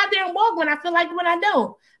got to get out there and walk when I feel like when I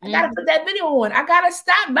don't. I got to put that video on. I got to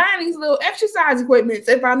stop buying these little exercise equipments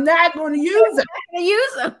if I'm not going to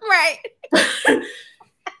use them. Right.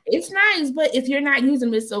 It's nice, but if you're not using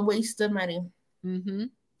them, it's a waste of money.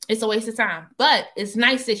 It's a waste of time. But it's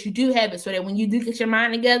nice that you do have it so that when you do get your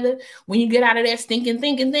mind together, when you get out of that stinking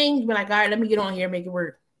thinking thing, you're like, all right, let me get on here and make it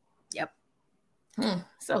work. Yep.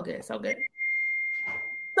 So good. So good.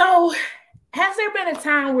 So has there been a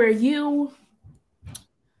time where you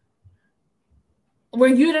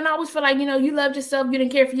didn't always feel like, you loved yourself, you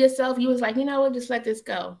didn't care for yourself, you was like, what, just let this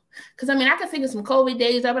go? Because, I can think of some COVID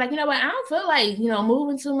days, I'll be like, what, I don't feel like,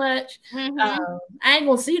 moving too much. I ain't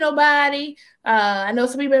going to see nobody. I know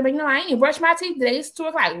some people are like, I ain't even brushed my teeth today. It's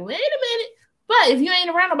 2:00. Wait a minute. But if you ain't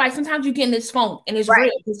around nobody, sometimes you get in this funk, and it's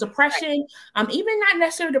real. It's depression. Even not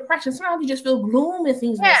necessarily depression. Sometimes you just feel gloom and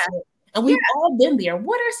things like that. And we've all been there.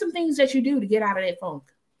 What are some things that you do to get out of that funk?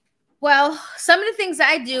 Well, some of the things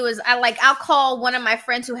I do is I'll call one of my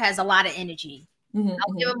friends who has a lot of energy.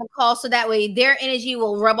 I'll give them a call so that way their energy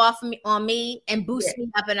will rub off on me and boost me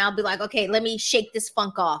up, and I'll be like, okay, let me shake this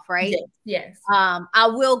funk off, right? Yes. I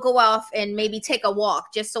will go off and maybe take a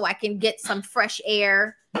walk just so I can get some fresh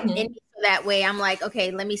air, and so that way I'm like, okay,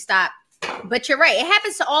 let me stop. But you're right, it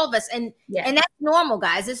happens to all of us, and that's normal,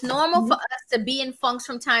 guys. It's normal for us to be in funks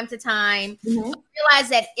from time to time. Realize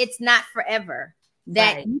that it's not forever.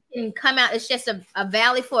 That you can come out, it's just a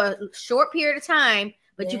valley for a short period of time,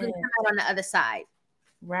 but you can come out on the other side.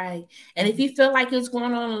 Right. And if you feel like it's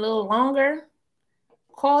going on a little longer,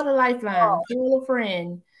 call the lifeline, call a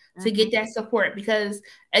friend to get that support. Because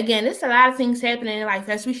again, there's a lot of things happening in life.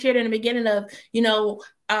 As we shared in the beginning of,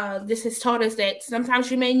 this has taught us that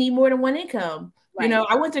sometimes you may need more than one income. Right.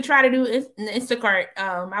 I went to try to do Instacart.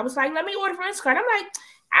 I was like, let me order from Instacart. I'm like,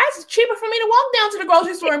 it's cheaper for me to walk down to the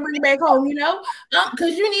grocery store and bring it back home,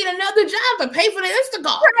 because you need another job to pay for the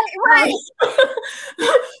Instacart. Right.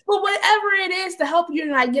 But whatever it is to help you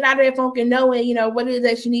get out of that funk and knowing, what it is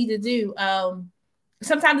that you need to do.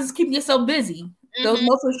 Sometimes it's keeping yourself busy. Those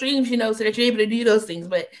muscle streams, so that you're able to do those things.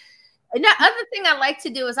 But the other thing I like to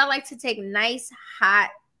do is I like to take nice hot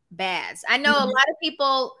baths. I know a lot of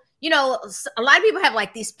people. A lot of people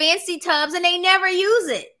have these fancy tubs and they never use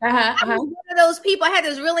it. I was one of those people. I had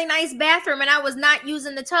this really nice bathroom and I was not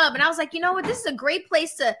using the tub. And I was like, what? This is a great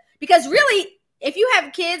place because really, if you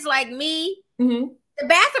have kids like me, the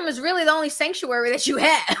bathroom is really the only sanctuary that you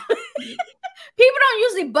have. People don't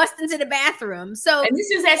usually bust into the bathroom. So, and this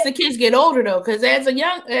is as the kids get older though, because as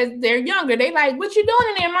they're younger, they like, what you doing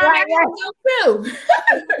in there, mom? Right, I gotta go too.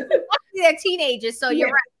 they're teenagers, so you're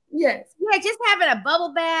right. Yes. Yeah, just having a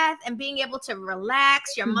bubble bath and being able to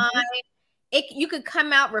relax your mind. You could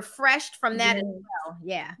come out refreshed from that as well.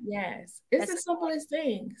 Yeah. Yes. It's the simplest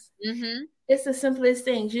things. Mm-hmm. It's the simplest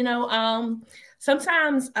things. You know,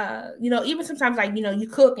 sometimes, you know, even sometimes like, you know, you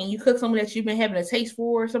cook something that you've been having a taste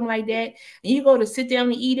for or something like that, and you go to sit down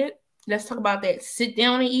and eat it. Let's talk about that. Sit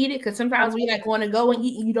down and eat it, because sometimes we like want to go and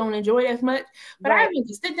eat and you don't enjoy it as much. But I need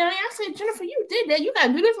to sit down and I said, Jennifer, you did that. You got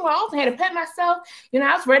to do this more often. I had to pet myself. You know,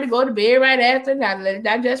 I was ready to go to bed right after. Now let it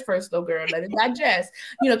digest first, though, girl. Let it digest.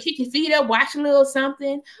 You know, kick your feet up, watch a little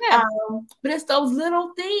something. Yeah. But it's those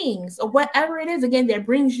little things or whatever it is, again, that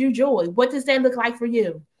brings you joy. What does that look like for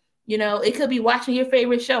you? You know, it could be watching your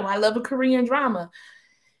favorite show. I love a Korean drama.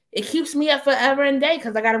 It keeps me up forever and day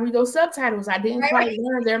because I got to read those subtitles. I didn't quite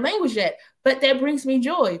learn their language yet, but that brings me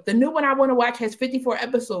joy. The new one I want to watch has 54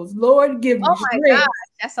 episodes. Lord, give me strength. My God,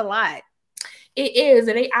 that's a lot. It is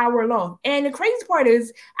an 8-hour long. And the crazy part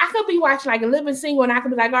is I could be watching like a Living Single and I could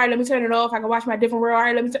be like, all right, let me turn it off. I can watch my Different World. All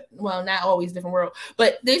right, let me well, not always Different World,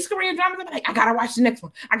 but these Korean dramas, I'm like, I got to watch the next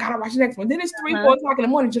one. I got to watch the next one. Then it's 3, 4 o'clock in the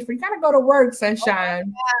morning just for you got to go to work,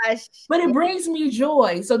 sunshine. Oh gosh. But it brings me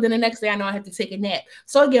joy. So then the next day I know I have to take a nap.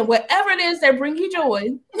 So again, whatever it is that brings you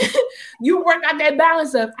joy, you work out that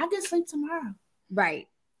balance of, I can sleep tomorrow. Right.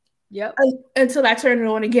 Yep. Until I turn it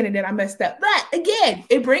on again and then I messed up. But again,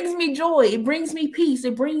 it brings me joy. It brings me peace.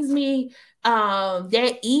 It brings me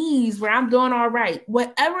that ease where I'm doing all right.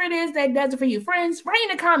 Whatever it is that does it for you. Friends, write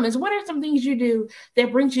in the comments. What are some things you do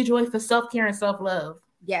that brings you joy for self-care and self-love?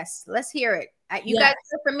 Yes. Let's hear it. You guys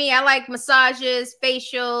hear from me. I like massages,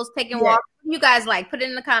 facials, taking walks. What do you guys like? Put it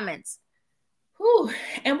in the comments. Whew.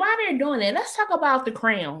 And while they're doing it, let's talk about the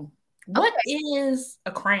crown. What is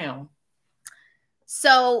a crown?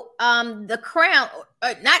 So the crown,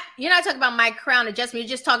 you're not talking about my crown adjustment. You're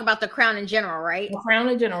just talking about the crown in general, right? The crown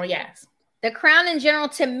in general, yes. The crown in general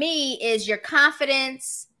to me is your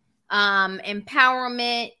confidence,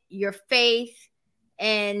 empowerment, your faith,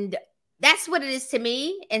 and that's what it is to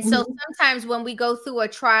me. And so sometimes when we go through a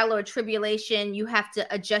trial or a tribulation, you have to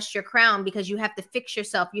adjust your crown because you have to fix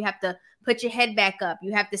yourself. You have to put your head back up.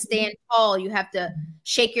 You have to stand tall. You have to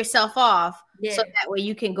shake yourself off so that way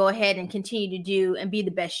you can go ahead and continue to do and be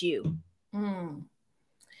the best you.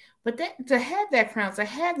 But to have that crown, to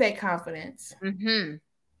have that confidence.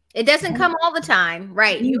 It doesn't come all the time,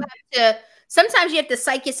 right? You have to, sometimes you have to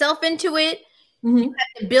psych yourself into it. You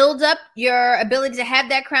have to build up your ability to have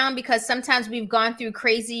that crown because sometimes we've gone through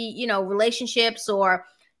crazy, relationships or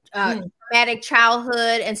traumatic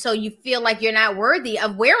childhood. And so you feel like you're not worthy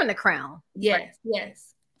of wearing the crown. Yes,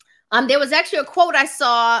 yes. There was actually a quote I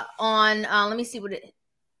saw on, let me see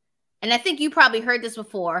and I think you probably heard this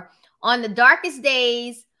before. On the darkest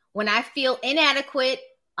days when I feel inadequate,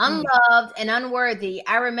 unloved, and unworthy,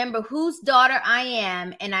 I remember whose daughter I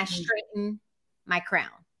am and I straighten my crown.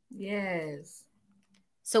 Yes.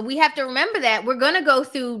 So we have to remember that we're going to go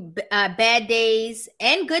through bad days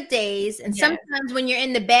and good days. And sometimes when you're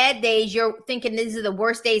in the bad days, you're thinking these are the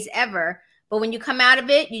worst days ever. But when you come out of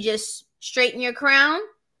it, you just straighten your crown,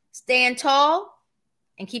 stand tall,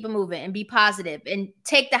 and keep it moving and be positive and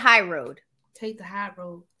take the high road. Take the high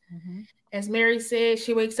road. As Mary said,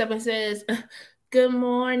 she wakes up and says, good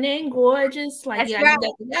morning, gorgeous. Like, you gotta get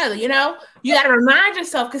that together, You got to remind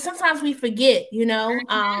yourself because sometimes we forget,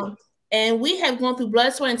 and we have gone through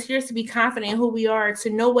blood, sweat, and tears to be confident in who we are, to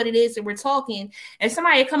know what it is that we're talking. And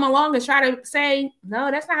somebody come along and try to say,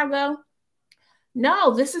 no, that's not how it goes.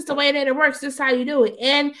 No, this is the way that it works. This is how you do it.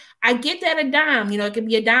 And I get that a dime. It could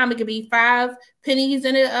be a dime. It could be 5 pennies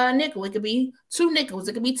and a nickel. It could be 2 nickels.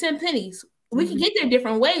 It could be 10 pennies. We can get there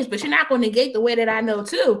different ways, but you're not going to negate the way that I know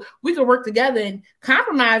too. We can work together and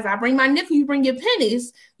compromise. I bring my nickel, you bring your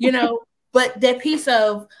pennies, but that piece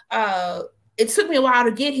of, it took me a while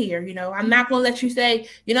to get here. I'm not going to let you say,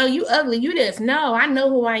 you ugly, you this. No, I know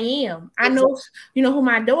who I am. I know, who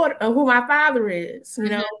my daughter, who my father is,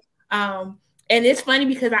 and it's funny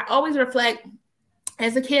because I always reflect.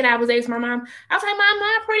 As a kid, I was asking my mom, I was like, Mom, am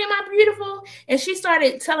I pretty? Am I beautiful? And she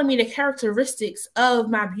started telling me the characteristics of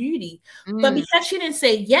my beauty. But because she didn't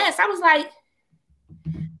say yes, I was like,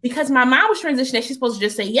 because my mom was transitioning, she's supposed to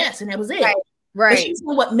just say yes, and that was it. Right. But she said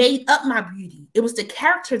what made up my beauty. It was the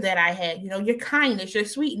character that I had, your kindness, your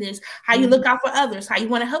sweetness, how you look out for others, how you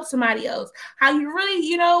want to help somebody else, how you really,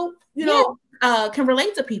 can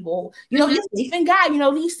relate to people, you're safe in God,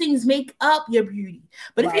 these things make up your beauty.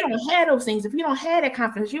 But if you don't have those things, if you don't have that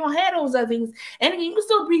confidence, you don't have those other things, and you can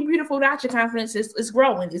still be beautiful without your confidence. It's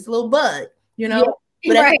growing, it's a little bud, you know.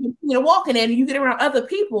 Yeah, but right. as you walking in and you get around other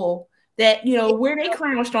people that where they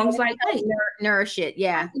crown strong, it's like, hey, nourish it.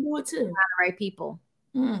 Yeah, I can do it too. the right people.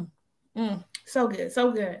 So good,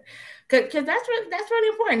 so good. Because that's really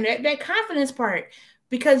important. That confidence part.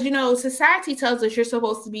 Because society tells us you're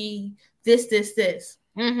supposed to be this, this, this.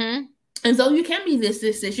 Mm-hmm. And so you can be this,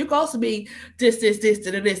 this, this. You can also be this, this, this,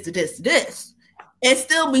 to this, to this, to this, and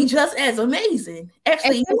still be just as amazing.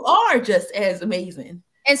 Actually, you are just as amazing.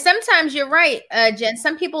 And sometimes you're right, Jen.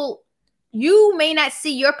 Some people, you may not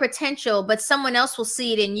see your potential, but someone else will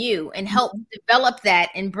see it in you and help develop that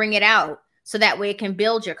and bring it out so that way it can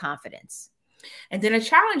build your confidence. And then a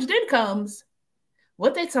challenge then comes.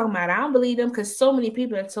 What they talking about? I don't believe them because so many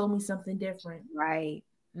people have told me something different. Right.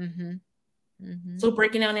 Mm-hmm. Mm-hmm. So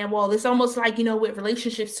breaking down that wall, it's almost like, with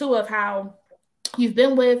relationships too, of how you've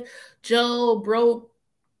been with Joe, Broke,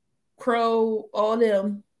 Crow, all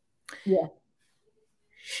them. Yeah.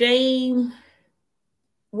 Shame,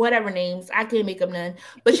 whatever names. I can't make up none.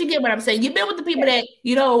 But you get what I'm saying. You've been with the people that,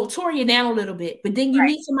 tore you down a little bit. But then you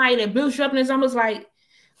meet somebody that builds you up and it's almost like,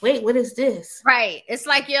 wait, what is this? Right. It's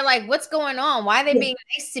like, you're like, what's going on? Why are they being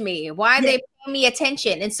nice to me? Why are they paying me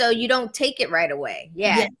attention? And so you don't take it right away.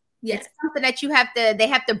 Yeah. It's something that they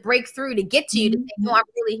have to break through to get to you to say, no, I'm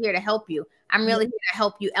really here to help you. I'm really here to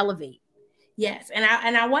help you elevate. Yes. And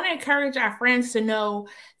I want to encourage our friends to know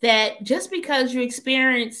that just because you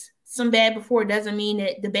experience some bad before doesn't mean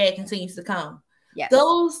that the bad continues to come. Yes.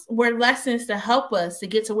 Those were lessons to help us to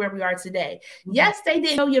get to where we are today. Mm-hmm. Yes, they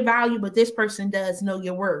didn't know your value, but this person does know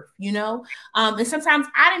your worth, And sometimes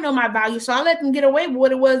I didn't know my value, so I let them get away with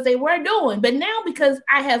what it was they were doing. But now because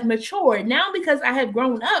I have matured, now because I have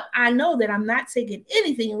grown up, I know that I'm not taking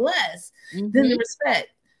anything less than the respect,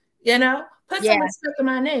 Put some respect in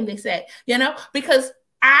my name, they say, because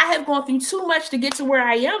I have gone through too much to get to where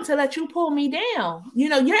I am to let you pull me down.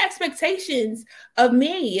 Your expectations of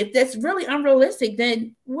me, if that's really unrealistic,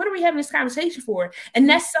 then what are we having this conversation for? And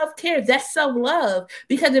that's self-care, that's self-love.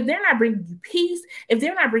 Because if they're not bringing you peace, if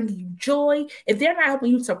they're not bringing you joy, if they're not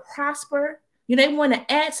helping you to prosper, they want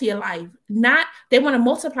to add to your life, they want to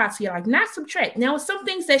multiply to your life, not subtract. Now, some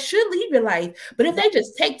things that should leave your life, but if they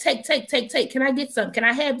just take, can I get some? Can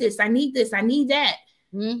I have this? I need this. I need that.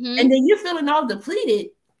 Mm-hmm. And then you're feeling all depleted.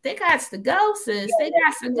 They got to go, sis. They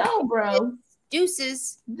got to go, bro.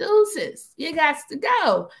 Deuces. You got to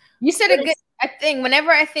go. You said a good thing.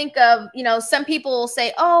 Whenever I think of, some people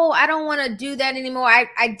say, oh, I don't want to do that anymore.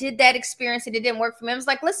 I did that experience and it didn't work for me. I was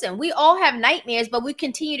like, listen, we all have nightmares, but we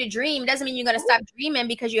continue to dream. Doesn't mean you're going to stop dreaming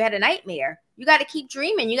because you had a nightmare. You got to keep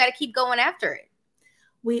dreaming. You got to keep going after it.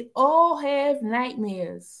 We all have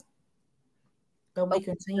nightmares, but we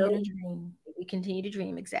continue to dream. We continue to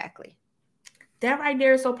dream. Exactly. That right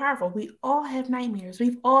there is so powerful. We all have nightmares.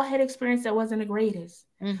 We've all had experience that wasn't the greatest,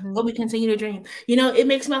 but we continue to dream. It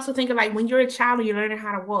makes me also think of like when you're a child and you're learning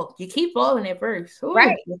how to walk. You keep falling at first. Ooh,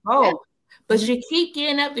 right. But you keep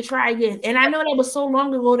getting up to try again. And I know that was so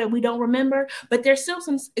long ago that we don't remember, but there's still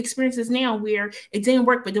some experiences now where it didn't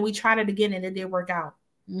work, but then we tried it again and it did work out.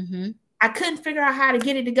 Mm-hmm. I couldn't figure out how to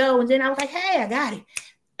get it to go. And then I was like, hey, I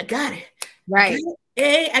got it. Right.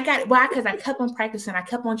 Hey, I got it. Why? Because I kept on practicing. I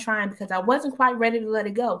kept on trying because I wasn't quite ready to let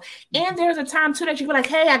it go. And there's a time too that you be like,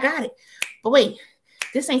 hey, I got it. But wait,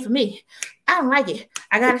 this ain't for me. I don't like it.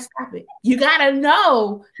 I got to stop it. You got to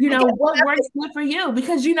know, what works good for you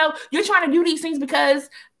because, you're trying to do these things because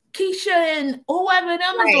Keisha and whoever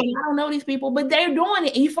them is doing. I don't know these people, but they're doing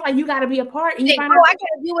it. And you feel like you got to be a part. And you find out I got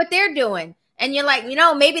to do what they're doing. And you're like,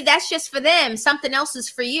 maybe that's just for them. Something else is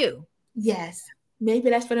for you. Yes.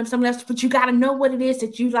 Maybe that's for them, someone else, but you got to know what it is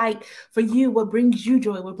that you like for you, what brings you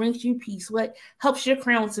joy, what brings you peace, what helps your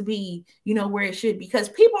crown to be, where it should be. Because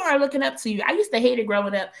people are looking up to you. I used to hate it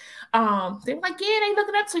growing up. They were like, yeah, they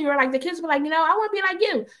looking up to you. Or like the kids were like, I want to be like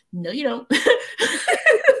you. No, you don't.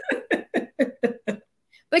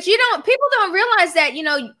 But people don't realize that,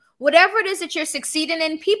 whatever it is that you're succeeding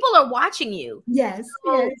in, people are watching you. Yes.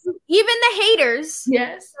 So even the haters.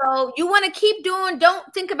 Yes. So you want to keep doing, don't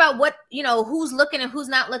think about what, who's looking and who's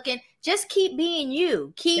not looking. Just keep being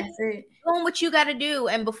you. Keep doing what you got to do.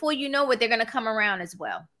 And before you know it, they're going to come around as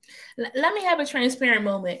well. Let me have a transparent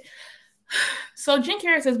moment. So Jen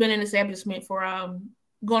Cares has been in establishment for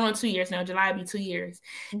going on 2 years now. July will be 2 years.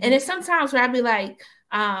 Mm-hmm. And it's sometimes where I'd be like,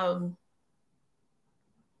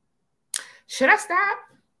 should I stop?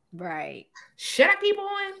 Right. Should I keep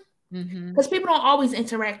on? Because people don't always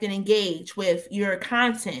interact and engage with your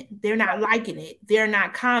content. They're not liking it. They're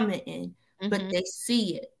not commenting, but they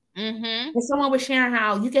see it. And someone was sharing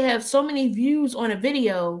how you can have so many views on a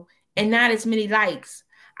video and not as many likes.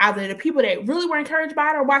 either the people that really were encouraged by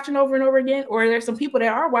it are watching over and over again, or there's some people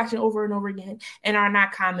that are watching over and over again and are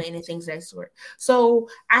not commenting and things of that sort. So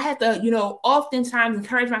I have to, oftentimes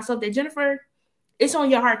encourage myself that, Jennifer, it's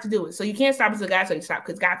on your heart to do it. So you can't stop until God says you stop,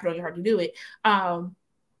 because God put on your heart to do it.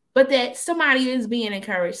 But that somebody is being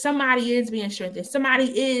encouraged, somebody is being strengthened, somebody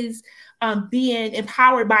is being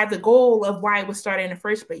empowered by the goal of why it was started in the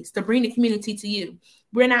first place, to bring the community to you.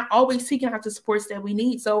 We're not always seeking out the supports that we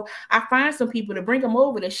need. So I find some people to bring them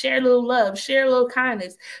over, to share a little love, share a little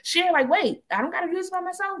kindness, share like, wait, I don't got to do this by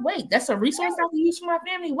myself. Wait, that's a resource I can use for my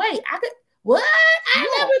family. Wait, I could, what?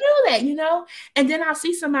 I never knew that, And then I'll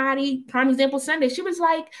see somebody, prime example, Sunday, she was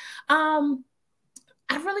like, I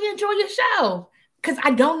really enjoy your show. Because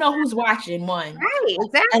I don't know who's watching one. Right,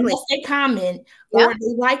 exactly. Unless they comment or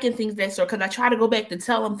they like and things that sort. Because I try to go back to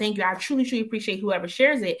tell them, thank you. I truly, truly appreciate whoever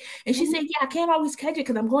shares it. And she said, yeah, I can't always catch it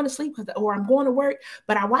because I'm going to sleep or I'm going to work.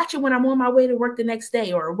 But I watch it when I'm on my way to work the next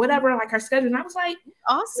day or whatever, like her schedule. And I was like,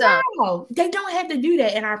 awesome. Wow, they don't have to do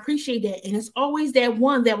that. And I appreciate that. And it's always that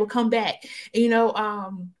one that will come back.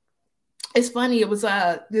 It's funny. It was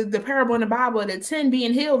the parable in the Bible, the 10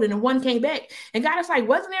 being healed and the one came back. And God is like,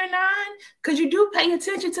 wasn't there 9? Because you do pay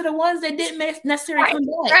attention to the ones that didn't necessarily come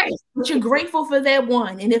back. Right. But you're grateful for that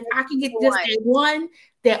one. And if I can get just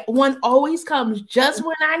that one always comes just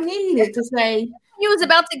when I need it to say. You was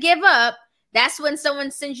about to give up. That's when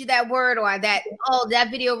someone sends you that word or that, oh,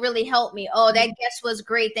 that video really helped me. Oh, that guest was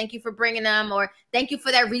great. Thank you for bringing them. Or thank you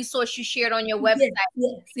for that resource you shared on your website.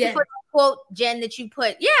 Yes. Quote, Jen, that you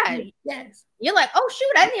put. Yeah. Yes. You're like, oh,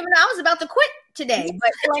 shoot, I didn't even know I was about to quit today.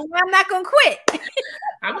 But like, I'm not going to quit.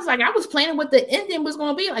 I was planning what the ending was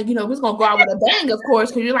going to be. Like, it was going to go out with a bang, of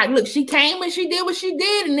course. Because you're like, look, she came and she did what she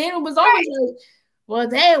did. And then it was always like, well,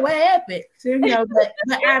 dang, what happened? So, but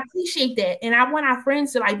I appreciate that. And I want our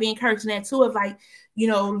friends to like be encouraged in that too, of like,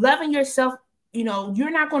 loving yourself.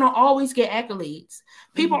 You're not going to always get accolades.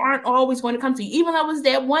 People aren't always going to come to you. Even though it's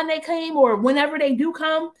that one they came or whenever they do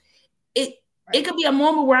come, it could be a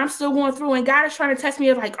moment where I'm still going through and God is trying to test me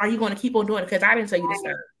of like, are you going to keep on doing it? Because I didn't tell you to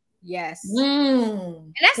stop. Yes.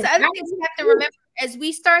 And that's the other thing we have to remember as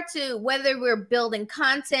we start to, whether we're building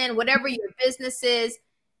content, whatever your business is,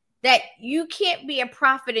 that you can't be a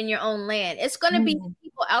prophet in your own land. It's going to be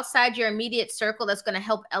people outside your immediate circle that's going to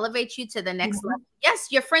help elevate you to the next level. Yes,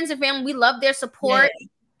 your friends and family, we love their support. Yes.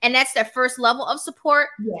 And that's their first level of support.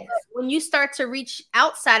 Yes. But when you start to reach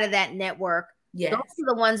outside of that network, those are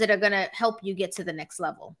the ones that are going to help you get to the next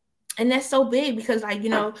level. And that's so big because like,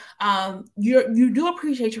 you do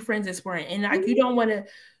appreciate your friends this morning. And like, you don't want to,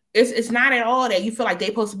 it's not at all that you feel like they're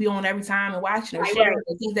supposed to be on every time and watching or sharing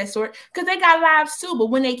and things that sort, because they got lives too. But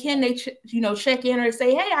when they can, they check in or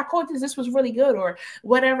say, hey, I caught this was really good or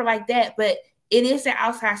whatever like that. But it is the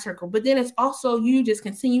outside circle. But then it's also you just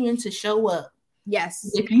continuing to show up. Yes.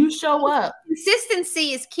 If you show up.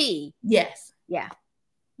 Consistency is key. Yes. Yeah.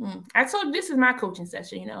 I told you this is my coaching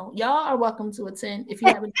session. Y'all are welcome to attend. If you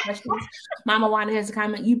have any questions, Mama Wanda has a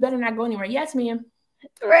comment. You better not go anywhere. Yes, ma'am.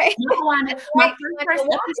 Right. Mama Wanda,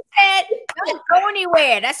 don't go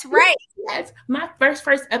anywhere. That's right. Yes. My first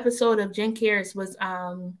episode of Jen Cares was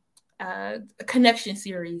a connection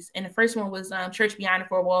series. And the first one was Church Beyond the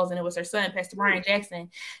Four Walls. And it was her son, Pastor Brian Jackson.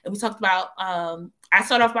 And we talked about, I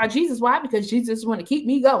started off about Jesus. Why? Because Jesus wanted to keep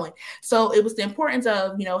me going. So it was the importance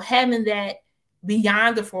of, having that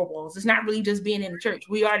beyond the four walls. It's not really just being in the church.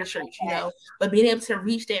 We are the church, but being able to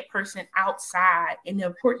reach that person outside and the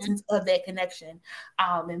importance of that connection.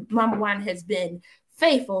 And Mama Wanda has been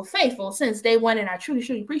faithful since day one. And I truly,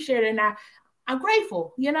 truly appreciate it. And I'm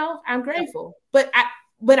grateful, I'm grateful,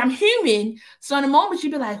 but I'm human. So in the moment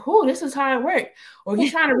you be like, oh, this is hard work. Or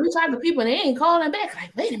you're trying to reach out to people and they ain't calling back.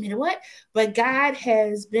 Like, wait a minute, what? But God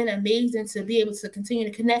has been amazing to be able to continue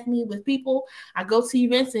to connect me with people. I go to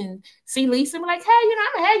events and see Lisa and be like, hey, I'm going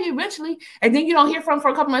to have you eventually. And then you don't hear from her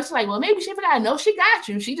for a couple months. Like, well, maybe she forgot. No, she got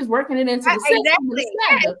you. She just working it into the system. Exactly.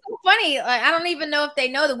 Yeah, it's so funny. Like, I don't even know if they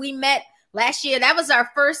know that we met last year. That was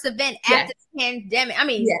our first event after the pandemic. I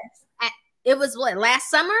mean, it was last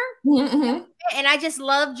summer? Mm-hmm. And I just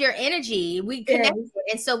loved your energy. We connected,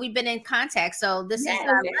 and so we've been in contact. So this is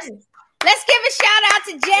let's give a shout out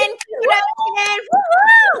to Jen. Thank you.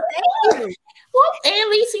 Well, and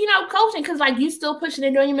Lisa, coaching, because like you still pushing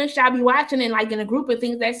and doing your ministry. I'll be watching and like in a group of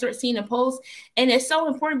things that start seeing a post. And it's so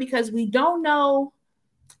important because we don't know.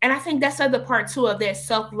 And I think that's the other part too of that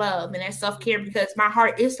self-love and that self-care, because my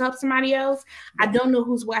heart is to help somebody else. I don't know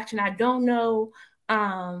who's watching. I don't know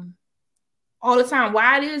all the time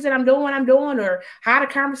why it is that I'm doing what I'm doing, or how the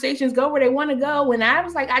conversations go where they want to go. And I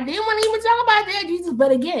was like, I didn't want to even talk about that, Jesus.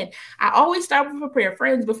 But again, I always start with a prayer.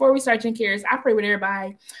 Friends, before we start Jen Cares, I pray with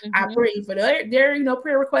everybody. I pray for their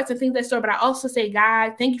prayer requests and things that sort. But I also say,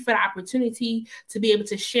 God, thank you for the opportunity to be able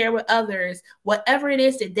to share with others whatever it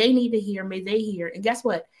is that they need to hear. May they hear. And guess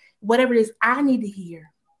what? Whatever it is I need to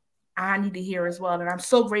hear, I need to hear as well. And I'm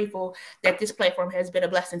so grateful that this platform has been a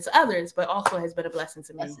blessing to others, but also has been a blessing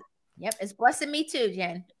to me. Yep, it's blessing me too,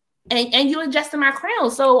 Jen. And you adjusted my crown.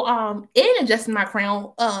 So in adjusting my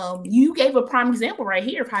crown, you gave a prime example right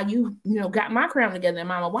here of how you got my crown together in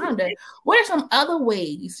Mama Wanda. What are some other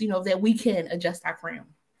ways, that we can adjust our crown?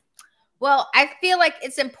 Well, I feel like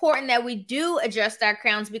it's important that we do adjust our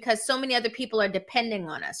crowns because so many other people are depending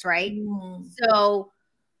on us, right? So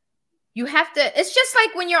you have to, it's just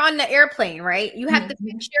like when you're on the airplane, right? You have to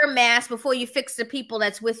fix your mask before you fix the people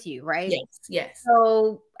that's with you, right? Yes.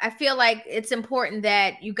 So I feel like it's important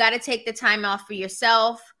that you got to take the time off for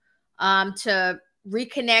yourself, to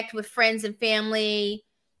reconnect with friends and family,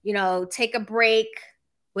 take a break,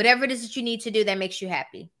 whatever it is that you need to do that makes you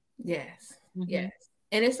happy. Yes. Yes.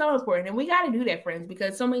 And it's so important. And we got to do that, friends,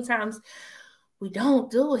 because so many times we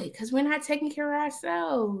don't do it because we're not taking care of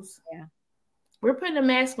ourselves. Yeah. We're putting a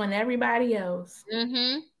mask on everybody else.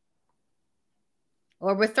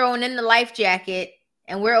 Or we're throwing in the life jacket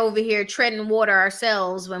and we're over here treading water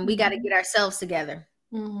ourselves when we got to get ourselves together.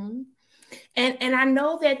 And I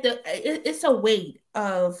know that it's a weight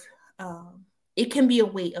of, it can be a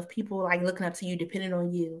weight of people like looking up to you, depending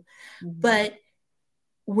on you. But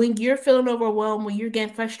when you're feeling overwhelmed, when you're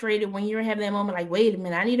getting frustrated, when you're having that moment like, wait a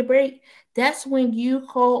minute, I need a break. That's when you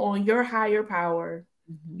call on your higher power.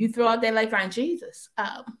 You throw out that lifeline, Jesus,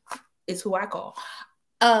 is who I call.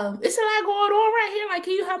 It's a lot going on right here. Like,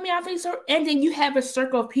 can you help me out? And then you have a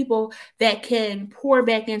circle of people that can pour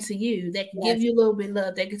back into you, that can give you a little bit of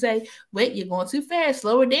love, that can say, wait, you're going too fast,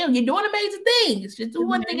 slow it down. You're doing amazing things. Just do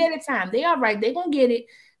one thing at a time. They all right. They're going to get it.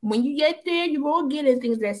 When you get there, you're going to get it,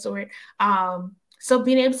 things of that sort. So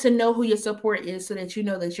being able to know who your support is so that you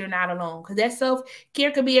know that you're not alone. Because that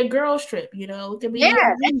self-care could be a girl's trip, it could be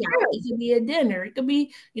it could be a dinner. It could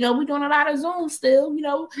be, we're doing a lot of Zoom still,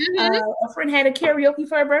 a friend had a karaoke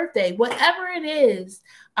for her birthday. Whatever it is,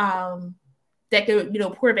 that could,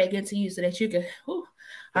 pour back into you so that you can, all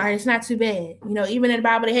right, it's not too bad. Even in the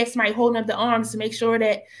Bible, they had somebody holding up the arms to make sure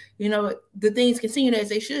that, the things continue as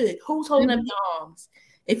they should. Who's holding up the arms?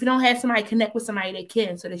 If you don't have somebody, connect with somebody that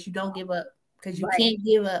can so that you don't give up. Because you can't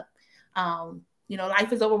give up.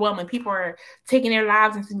 Life is overwhelming. People are taking their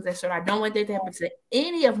lives and things like that sort. I don't want that to happen to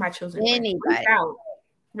any of my children. Anybody.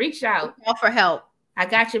 Reach out. Call for help. I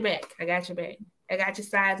got your back. I got your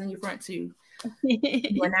sides and your front too.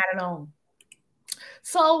 You are not alone.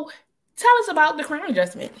 So tell us about the crown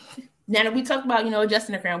adjustment. Now that we talked about,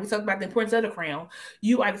 adjusting the crown, we talked about the importance of the crown.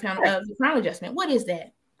 You are the founder of the crown adjustment. What is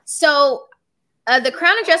that? So the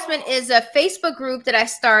Crown Adjustment is a Facebook group that I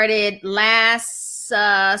started last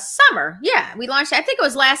summer. Yeah, we launched, I think it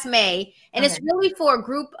was last May. And it's really for a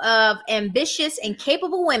group of ambitious and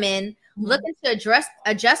capable women looking to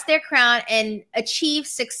adjust their crown and achieve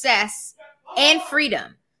success and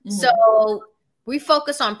freedom. So we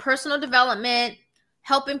focus on personal development,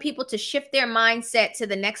 helping people to shift their mindset to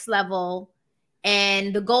the next level.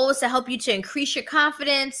 And the goal is to help you to increase your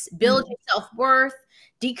confidence, build your self-worth,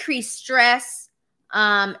 decrease stress.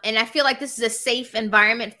 And I feel like this is a safe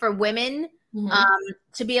environment for women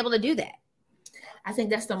to be able to do that. I think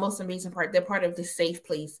that's the most amazing part. They're part of the safe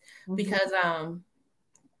place because I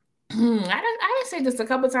done said this a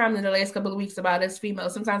couple of times in the last couple of weeks about us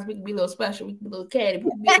females. Sometimes we can be a little special, we can be a little catty, we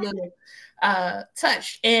can be a little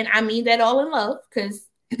touched. And I mean that all in love because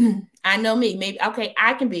I know me. Maybe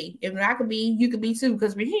I can be. If I could be, you could be too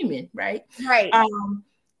because we're human, right? Right.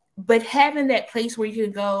 But having that place where you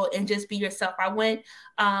can go and just be yourself. I went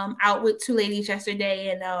out with two ladies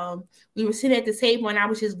yesterday and we were sitting at the table and I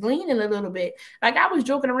was just gleaning a little bit. Like I was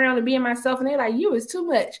joking around and being myself and they're like, you is too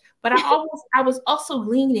much. But I was also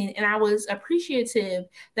gleaning and I was appreciative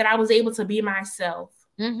that I was able to be myself.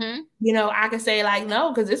 I could say like,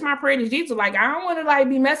 no, because it's my prayer to Jesus. Like, I don't want to like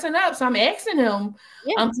be messing up. So I'm asking him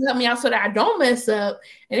to help me out so that I don't mess up.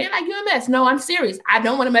 And they're like, you're a mess. No, I'm serious. I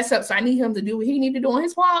don't want to mess up. So I need him to do what he need to do on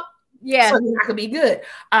his walk. Yeah. So I could be good.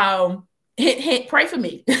 Hint, pray for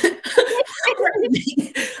me.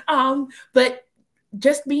 But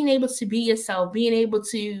just being able to be yourself, being able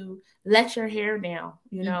to let your hair down,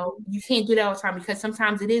 you can't do that all the time because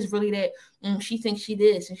sometimes it is really that she thinks she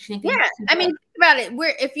this and she thinks I mean, think about it.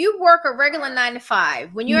 If you work a regular 9 to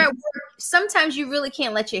 5, when you're at work, sometimes you really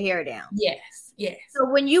can't let your hair down. Yes. So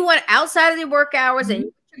when you want outside of the work hours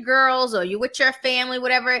and your girls or you're with your family,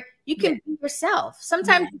 whatever, you can be yourself.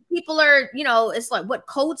 Sometimes people are, it's like what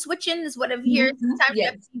code switching is what I've heard. Sometimes you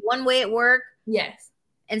have to be one way at work. Yes.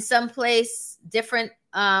 And someplace different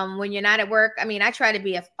when you're not at work. I mean, I try to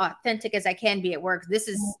be as authentic as I can be at work. This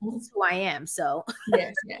is who I am. So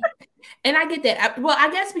yes. And I get that.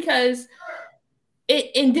 I guess because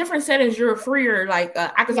in different settings, you're freer. Like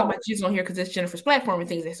I can talk about Jesus on here because it's Jennifer's platform and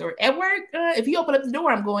things like that sort. At work, if you open up the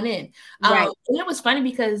door, I'm going in. And it was funny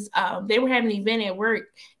because they were having an event at work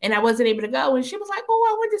and I wasn't able to go. And she was like, "Oh,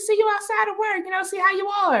 I went to see you outside of work. See how you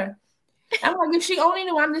are." I'm like, if she only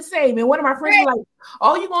knew I'm the same. And one of my friends was like,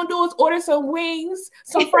 all you're going to do is order some wings,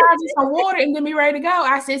 some fries, and some water, and then be ready to go.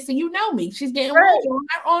 I said, so you know me. She's getting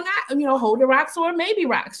on Hold the Rocks or Maybe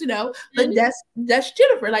Rocks, But that's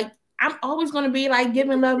Jennifer. Like, I'm always going to be like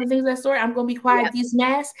giving love and things of that sort. I'm going to be quiet. Yeah. These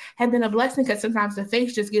masks have been a blessing because sometimes the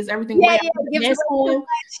face just gives everything away.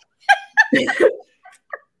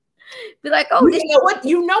 Be like, oh,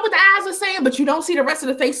 you know what the eyes are saying, but you don't see the rest of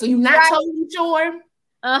the face, so you're not totally sure.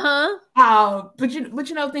 But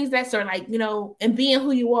things that sort, like, and being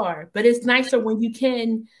who you are. But it's nicer when you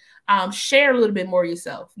can share a little bit more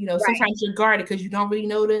yourself. Sometimes you're guarded because you don't really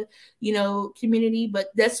know the community, but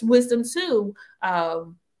that's wisdom too.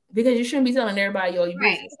 Because you shouldn't be telling everybody all your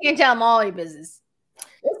business. You can't tell them all your business.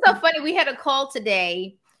 It's so funny. We had a call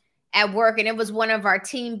today at work, and it was one of our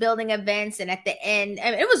team building events. And at the end,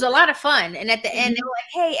 it was a lot of fun. And at the end, they were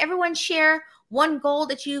like, "Hey, everyone, share one goal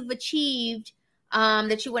that you've achieved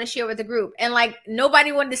that you want to share with the group." And like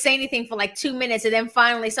nobody wanted to say anything for like 2 minutes, and then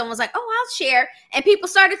finally someone was like, "Oh, I'll share," and people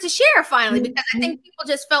started to share finally because I think people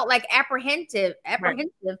just felt like apprehensive.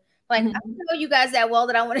 Like, I don't know you guys that well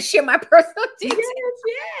that I want to share my personal details.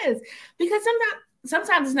 Yes, because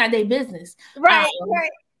sometimes it's not their business, right?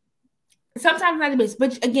 Sometimes not their business,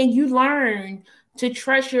 but again, you learn to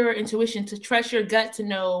trust your intuition, to trust your gut, to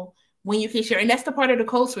know when you can share, and that's the part of the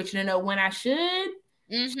code switch, to know when I should.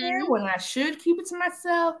 When I should keep it to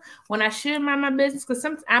myself, when I should mind my business, because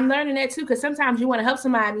I'm learning that too. Because sometimes you want to help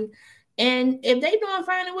somebody, and if they doing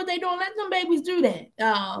fine and what they doing, let them babies do that.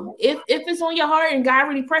 If it's on your heart and God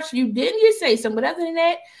really pressure you, then you say something. But other than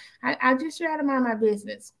that, I just try to mind my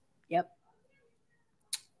business. Yep.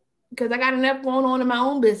 Because I got enough going on in my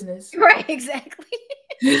own business. Right. Exactly.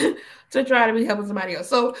 To try to be helping somebody else.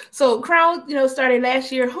 So Crown, started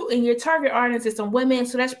last year. And your target audience is some women,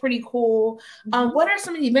 so that's pretty cool. What are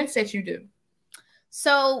some of the events that you do?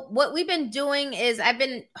 So what we've been doing is I've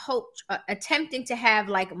been attempting to have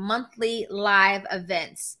like monthly live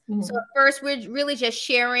events. So at first we're really just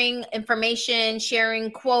sharing information, sharing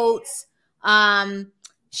quotes,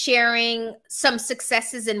 sharing some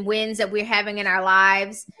successes and wins that we're having in our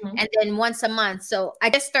lives. And then once a month. So I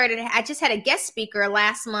just had a guest speaker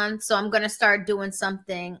last month. So I'm going to start doing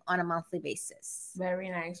something on a monthly basis. Very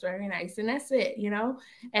nice. Very nice. And that's it.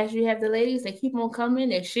 As you have the ladies, they keep on coming,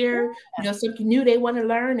 they share, something new they want to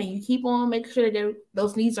learn, and you keep on making sure that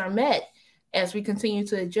those needs are met as we continue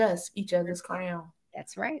to adjust each other's crown.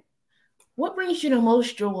 That's right. What brings you the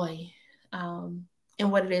most joy?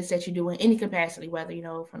 And what it is that you do in any capacity, whether,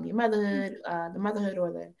 from your motherhood, the motherhood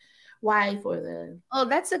or the wife or the... Oh,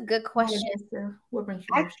 that's a good question. What brings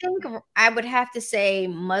you? I think I would have to say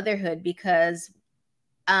motherhood because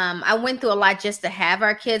I went through a lot just to have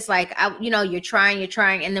our kids. Like, you're trying,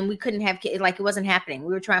 and then we couldn't have kids. Like, it wasn't happening.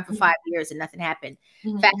 We were trying for 5 years and nothing happened.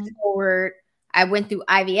 Fast forward, I went through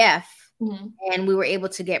IVF. And we were able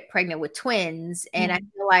to get pregnant with twins. And I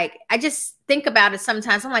feel like, I just think about it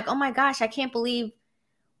sometimes. I'm like, oh my gosh, I can't believe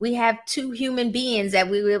we have two human beings that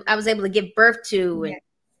I was able to give birth to, and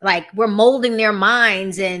like we're molding their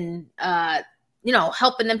minds and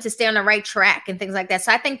helping them to stay on the right track and things like that.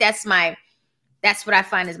 So I think that's what I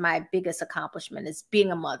find is my biggest accomplishment, is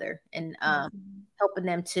being a mother and helping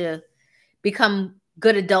them to become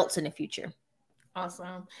good adults in the future.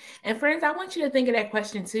 Awesome. And friends, I want you to think of that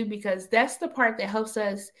question too, because that's the part that helps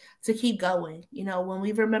us to keep going. When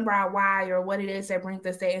we remember our why or what it is that brings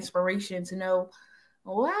us that inspiration to know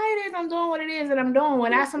why it is I'm doing what it is that I'm doing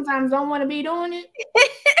when I sometimes don't want to be doing it.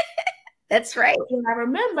 That's right. And I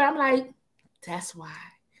remember, I'm like, that's why.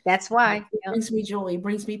 That's why. It brings me joy. It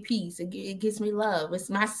brings me peace. It gives me love. It's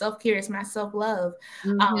my self-care. It's my self-love.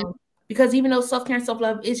 Because even though self-care and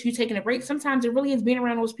self-love is you taking a break, sometimes it really is being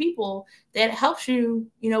around those people that helps you,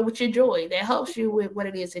 with your joy, that helps you with what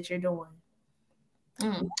it is that you're doing.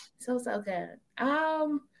 So good.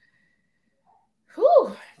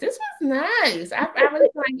 This was nice. I really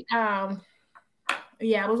like, I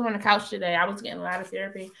was on the couch today. I was getting a lot of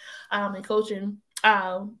therapy and coaching,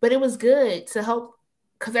 but it was good to help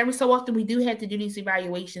because every so often we do have to do these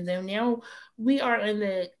evaluations, and now we are in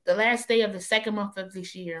the last day of the second month of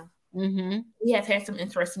this year. We have had some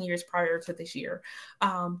interesting years prior to this year,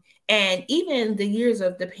 and even the years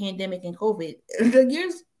of the pandemic and COVID, the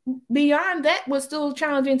years beyond that was still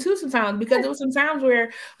challenging too sometimes, because there was some times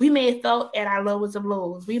where we may have felt at our lowest of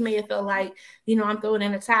lows. We may have felt like, I'm throwing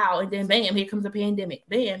in a towel, and then bam, here comes a pandemic.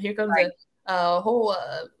 Bam, here comes a whole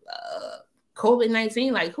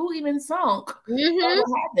COVID-19. Like, who even sunk? What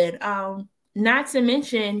happened? Not to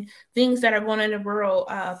mention things that are going on in the world,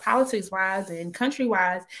 politics-wise and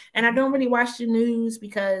country-wise. And I don't really watch the news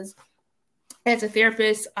because as a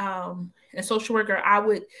therapist and social worker, I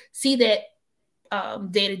would see that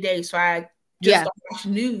day to day. So I just don't watch the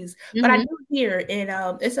news. But I do hear,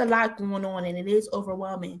 and it's a lot going on, and it is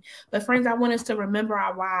overwhelming. But friends, I want us to remember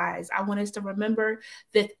our whys. I want us to remember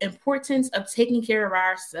the importance of taking care of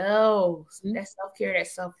ourselves. That self-care, that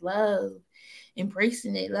self-love.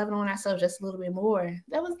 Embracing it, loving on ourselves just a little bit more.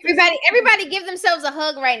 That was everybody give themselves a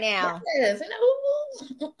hug right now. Yes.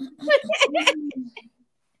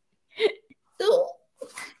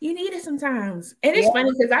 You need it sometimes. And it's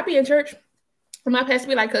funny because I be in church and my pastor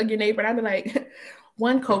be like, hug your neighbor, and I be like,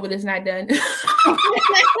 one, COVID is not done.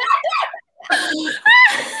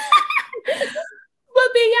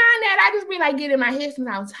 But beyond that, I just be like, get in my head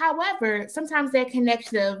sometimes. However, sometimes that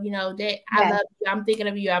connection of, that I love you, I'm thinking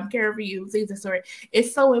of you, I'm caring for you, things of the sort,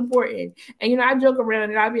 it's so important. And, I joke around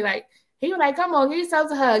and I'll be like, he was like, come on, give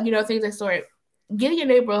yourselves a hug, things of the sort. Give your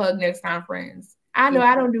neighbor a hug next time, friends. I know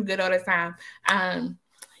I don't do good all the time.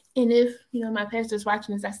 And if, my pastor's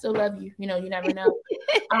watching this, I still love you. You never know.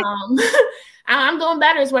 I'm doing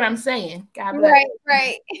better is what I'm saying. God bless.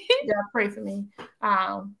 Right. God, pray for me.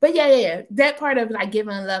 But yeah. That part of like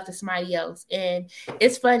giving love to somebody else. And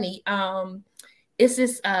it's funny. It's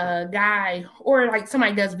this guy, or like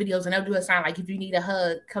somebody does videos and they'll do a sign like, if you need a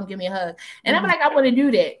hug, come give me a hug. And I'm like, I want to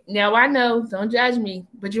do that. Now I know, don't judge me,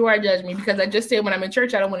 but you are judging me because I just said when I'm in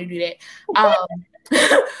church, I don't want to do that.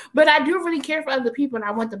 But I do really care for other people and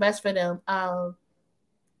I want the best for them.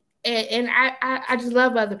 And I just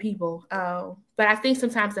love other people. But I think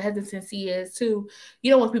sometimes the hesitancy is too,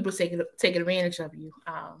 you don't want people to take advantage of you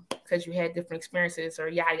because you had different experiences or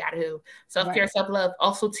yada yada who. Self-care, self-love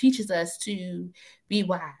also teaches us to be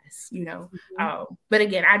wise, But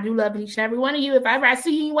again, I do love each and every one of you. If ever I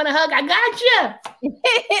see you want a hug, I got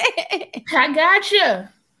you. I got you.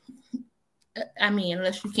 I mean,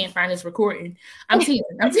 unless you can't find this recording. I'm teasing.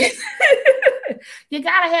 You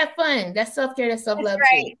gotta have fun. That's self-care, that's self-love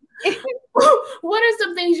too. What are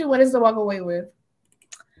some things you want us to walk away with?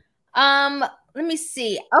 Let me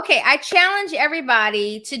see. Okay, I challenge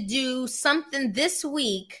everybody to do something this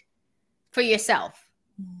week for yourself.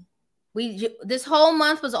 This whole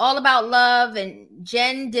month was all about love, and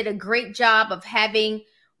Jen did a great job of having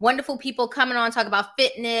wonderful people coming on, talking about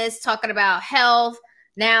fitness, talking about health.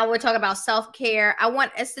 Now we're talking about self-care. I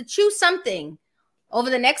want us to choose something over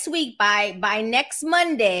the next week. By next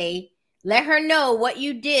Monday, let her know what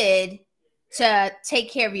you did to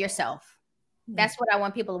take care of yourself. That's what I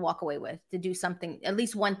want people to walk away with, to do something, at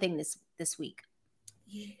least one thing this week.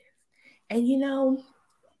 Yeah. And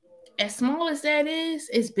as small as that is,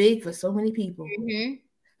 it's big for so many people. It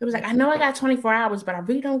was like, I know I got 24 hours, but I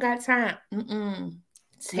really don't got time.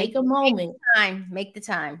 Take a moment. Make the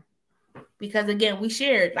time. Because again, we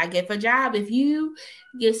shared, like if you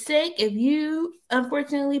get sick, if you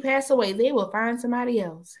unfortunately pass away, they will find somebody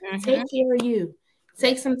else. Take care of you.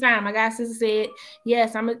 Take some time. My God sister said,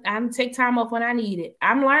 yes, I'm take time off when I need it.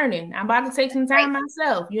 I'm learning. I'm about to take some time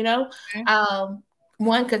myself,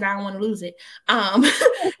 one, because I don't want to lose it. And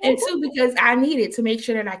two, because I need it to make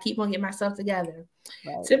sure that I keep on getting myself together.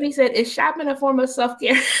 Right. Tiffany said, is shopping a form of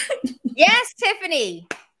self-care? Yes, Tiffany.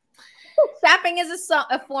 Shopping is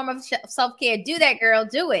a form of self-care. Do that, girl.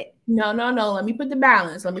 Do it. No. Let me put the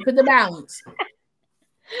balance.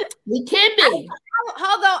 We can be.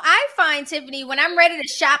 Although I find, Tiffany, when I'm ready to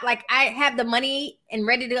shop, like I have the money and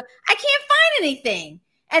ready to go, I can't find anything.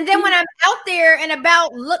 And then when I'm out there and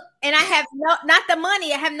about, look, and I have not the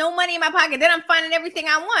money, I have no money in my pocket, then I'm finding everything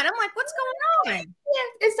I want. I'm like, what's going on?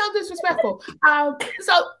 Yeah, it's so disrespectful.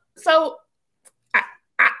 So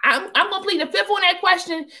I'm gonna plead the fifth on that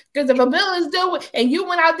question, because if a bill is due and you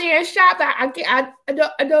went out there and shopped, I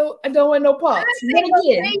don't want no parts.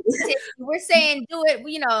 We're saying do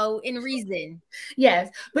it, in reason.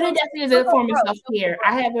 Yes, but it definitely is a form of self-care.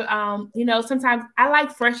 I have sometimes I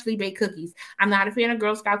like freshly baked cookies. I'm not a fan of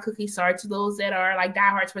Girl Scout cookies. Sorry to those that are like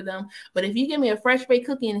diehards for them. But if you give me a fresh baked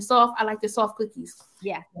cookie and it's soft, I like the soft cookies.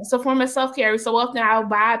 Yeah, it's a form of self-care. So often I'll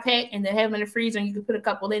buy a pack and then have them in the freezer, and you can put a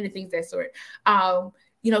couple in and things that sort.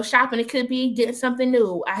 shopping. It could be getting something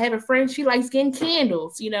new. I have a friend, she likes getting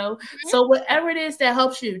candles, Mm-hmm. So whatever it is that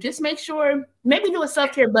helps you, just make sure, maybe do a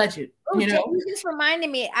self-care budget. You just reminded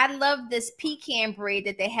me, I love this pecan braid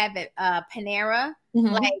that they have at Panera.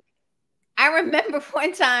 Mhm. Like, I remember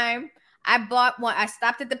one time I bought one. I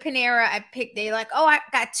stopped at the Panera. They like, oh, I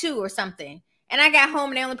got 2 or something. And I got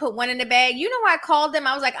home and they only put 1 in the bag. You know, I called them.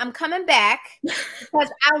 I was like, I'm coming back because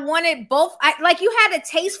I wanted both. You had a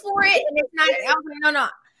taste for it. And it's not, I was like, no.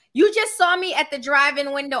 You just saw me at the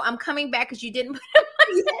drive-in window. I'm coming back because you didn't put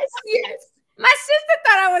it. Yes. My sister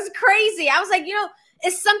thought I was crazy. I was like,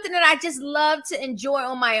 it's something that I just love to enjoy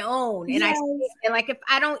on my own. And if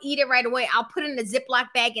I don't eat it right away, I'll put it in a Ziploc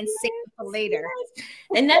bag and save it for later. Yes.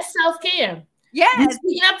 And that's self-care. Yes. You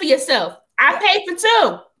speaking up for yourself. I paid for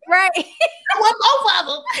 2. Right. I want both of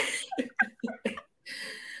them.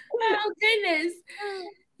 Oh, goodness.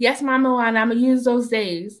 Yes, Mama Juana, I'm going to use those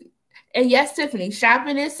days. And yes, Tiffany,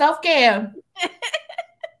 shopping is self-care.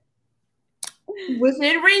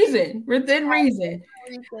 Within reason.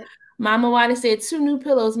 Mama Juana said 2 new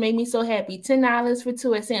pillows made me so happy. $10 for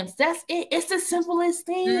 2 at Sam's. That's it. It's the simplest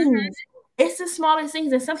things. Mm-hmm. It's the smallest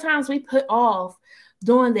things. And sometimes we put off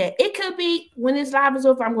doing that. It could be when this live is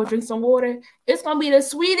over, I'm going to drink some water. It's going to be the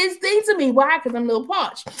sweetest thing to me. Why? Because I'm a little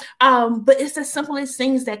parched. But it's the simplest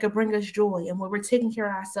things that could bring us joy. And when we're taking care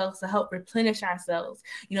of ourselves to help replenish ourselves,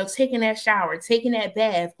 taking that shower, taking that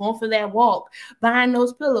bath, going for that walk, buying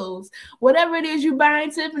those pillows, whatever it is you're buying,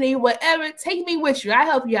 Tiffany, whatever, take me with you. I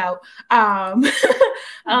help you out.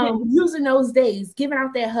 Using those days, giving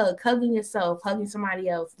out that hug, hugging yourself, hugging somebody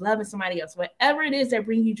else, loving somebody else, whatever it is that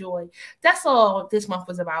brings you joy. That's all this month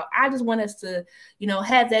was about. I just want us to,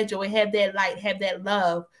 have that joy, have that light, have that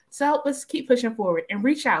love. So help us keep pushing forward and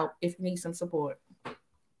reach out if you need some support.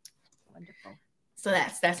 Wonderful. So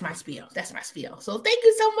that's my spiel. That's my spiel. So thank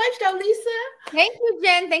you so much, though, Lisa. Thank you,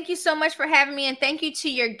 Jen. Thank you so much for having me. And thank you to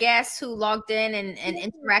your guests who logged in and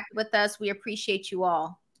interacted with us. We appreciate you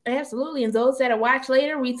all. Absolutely. And those that watch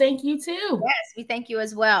later, we thank you too. Yes, we thank you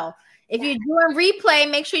as well. If you're doing replay,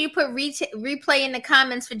 make sure you put replay in the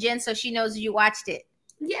comments for Jen so she knows you watched it.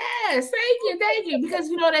 Yes, thank you. Because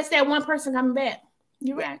that's that one person coming back.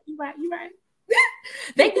 You're right.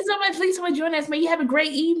 Thank you so much, Lisa, for joining us. May you have a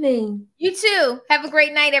great evening. You too. Have a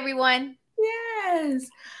great night, everyone. Yes.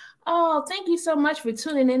 Oh, thank you so much for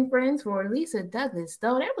tuning in, friends, for Lisa Douglas,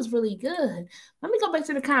 though. That was really good. Let me go back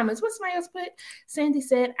to the comments. What somebody else put? Sandy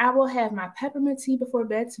said, I will have my peppermint tea before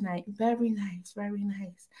bed tonight. Very nice, very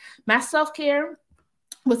nice. My self-care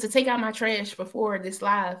was to take out my trash before this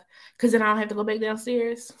live, because then I don't have to go back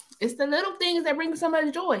downstairs. It's the little things that bring so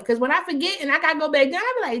much joy, because when I forget and I got to go back down,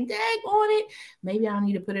 I be like, dang on it. Maybe I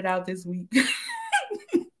need to put it out this week.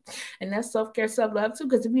 And that's self-care, self-love too,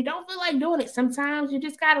 because if you don't feel like doing it, sometimes you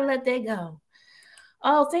just got to let that go.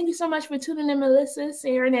 Oh, thank you so much for tuning in, Melissa,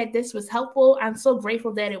 sharing that this was helpful. I'm so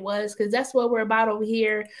grateful that it was, because that's what we're about over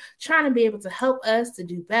here, trying to be able to help us to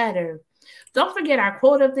do better. Don't forget our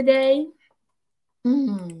quote of the day.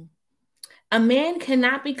 A man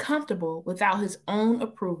cannot be comfortable without his own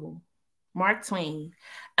approval. Mark Twain.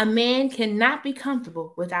 A man cannot be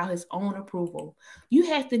comfortable without his own approval. You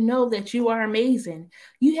have to know that you are amazing.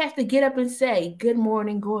 You have to get up and say, good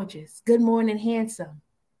morning, gorgeous. Good morning, handsome.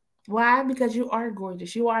 Why? Because you are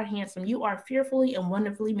gorgeous. You are handsome. You are fearfully and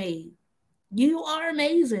wonderfully made. You are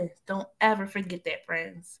amazing. Don't ever forget that,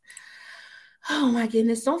 friends. Oh my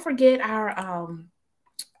goodness. Don't forget our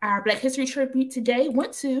Black History tribute today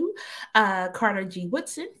went to Carter G.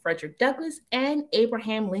 Woodson, Frederick Douglass, and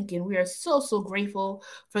Abraham Lincoln. We are so, so grateful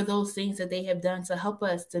for those things that they have done to help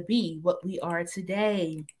us to be what we are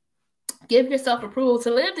today. Give yourself approval to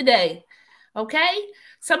live today, okay?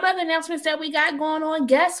 Some other announcements that we got going on.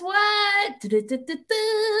 Guess what?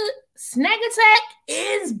 Snack Attack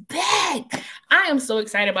is back. I am so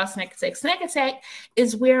excited about Snack Attack. Snack Attack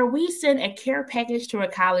is where we send a care package to a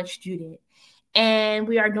college student. And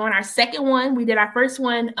we are doing our second one. We did our first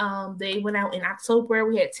one. They went out in October.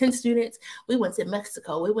 We had 10 students. We went to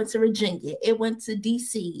Mexico. We went to Virginia. It went to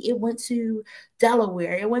DC. It went to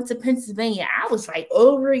Delaware. It went to Pennsylvania. I was like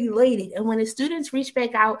over-elated. And when the students reached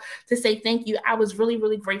back out to say thank you, I was really,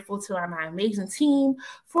 really grateful to my amazing team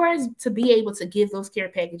for us to be able to give those care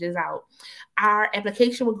packages out. Our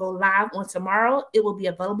application will go live on tomorrow. It will be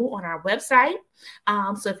available on our website.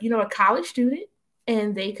 So if you know a college student,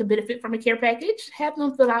 and they could benefit from a care package, have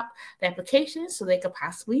them fill out the application so they could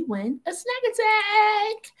possibly win a Snack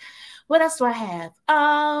Attack. What else do I have?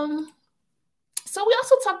 So we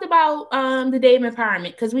also talked about the Day of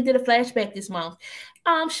Empowerment, because we did a flashback this month.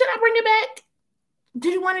 Should I bring it back? Do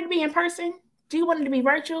you want it to be in person? Do you want it to be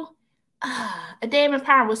virtual? A Day of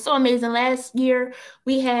Empowerment was so amazing. Last year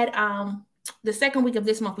we had the second week of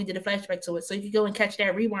this month we did a flashback to it, so you can go and catch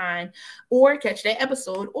that rewind or catch that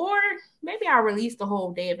episode, or maybe I'll release the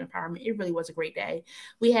whole Day of Empowerment. It really was a great day.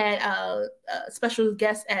 We had special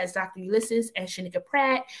guests as Dr. Ulysses and Shanika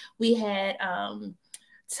Pratt. We had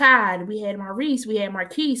Todd, we had Maurice, we had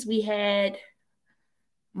Marquise, we had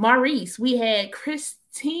Maurice, we had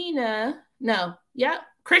Christian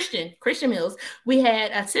Mills. We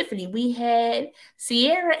had Tiffany, we had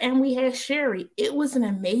Sierra, and we had Sherry. It was an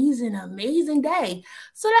amazing, amazing day.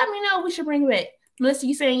 So let me know. We should bring it back. Melissa,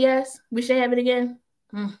 you saying yes? We should have it again?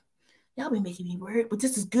 Y'all be making me work, but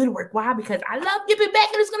this is good work. Why? Because I love giving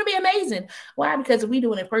back, and it's going to be amazing. Why? Because if we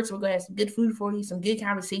do it in person, we're going to have some good food for you, some good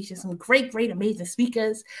conversations, some great, amazing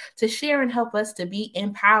speakers to share and help us to be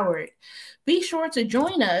empowered. Be sure to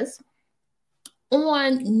join us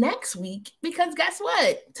on next week, because guess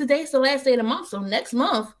what? Today's the last day of the month, so next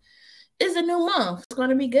month is a new month. It's going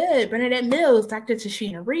to be good. Bernadette Mills, Dr.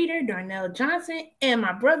 Tashina Reeder, Darnell Johnson, and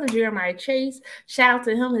my brother Jeremiah Chase. Shout out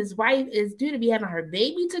to him. His wife is due to be having her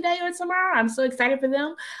baby today or tomorrow. I'm so excited for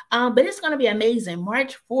them. But it's going to be amazing.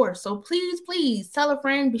 March 4th. So please tell a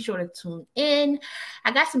friend. Be sure to tune in.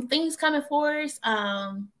 I got some things coming for us.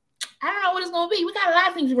 I don't know what it's going to be. We got a lot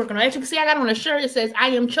of things we're working on. As you can see, I got on a shirt. It says, I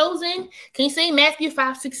am chosen. Can you say Matthew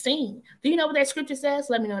 5:16? Do you know what that scripture says?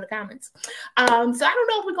 Let me know in the comments. So I don't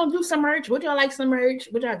know if we're going to do some merch. Would y'all like some merch?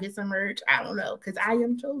 Would y'all get some merch? I don't know, because I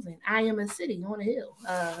am chosen. I am a city on a hill.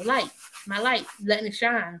 Light, my light, letting it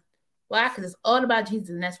shine. Why? Because it's all about Jesus,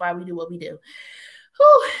 and that's why we do what we do.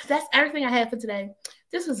 Whew, that's everything I had for today.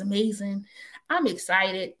 This was amazing. I'm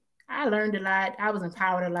excited. I learned a lot. I was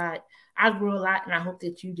empowered a lot. I grew a lot, and I hope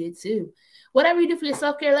that you did too. Whatever you do for your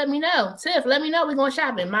self-care, let me know. Tiff, let me know. We're going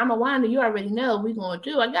shopping. Mama Wanda, you already know we're going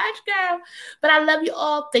to do. I got you, girl. But I love you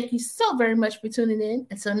all. Thank you so very much for tuning in.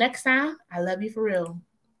 Until next time, I love you for real.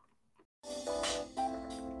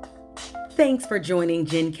 Thanks for joining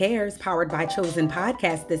Jen Cares, powered by Chosen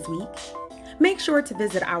Podcast this week. Make sure to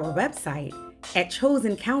visit our website at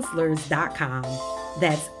chosencounselors.com.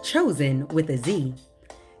 That's chosen with a Z.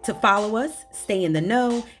 To follow us, stay in the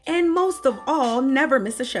know, and most of all, never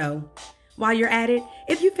miss a show. While you're at it,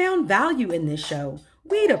 if you found value in this show,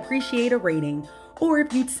 we'd appreciate a rating. Or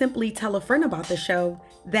if you'd simply tell a friend about the show,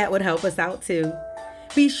 that would help us out too.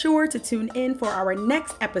 Be sure to tune in for our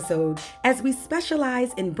next episode as we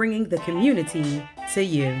specialize in bringing the community to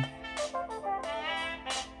you.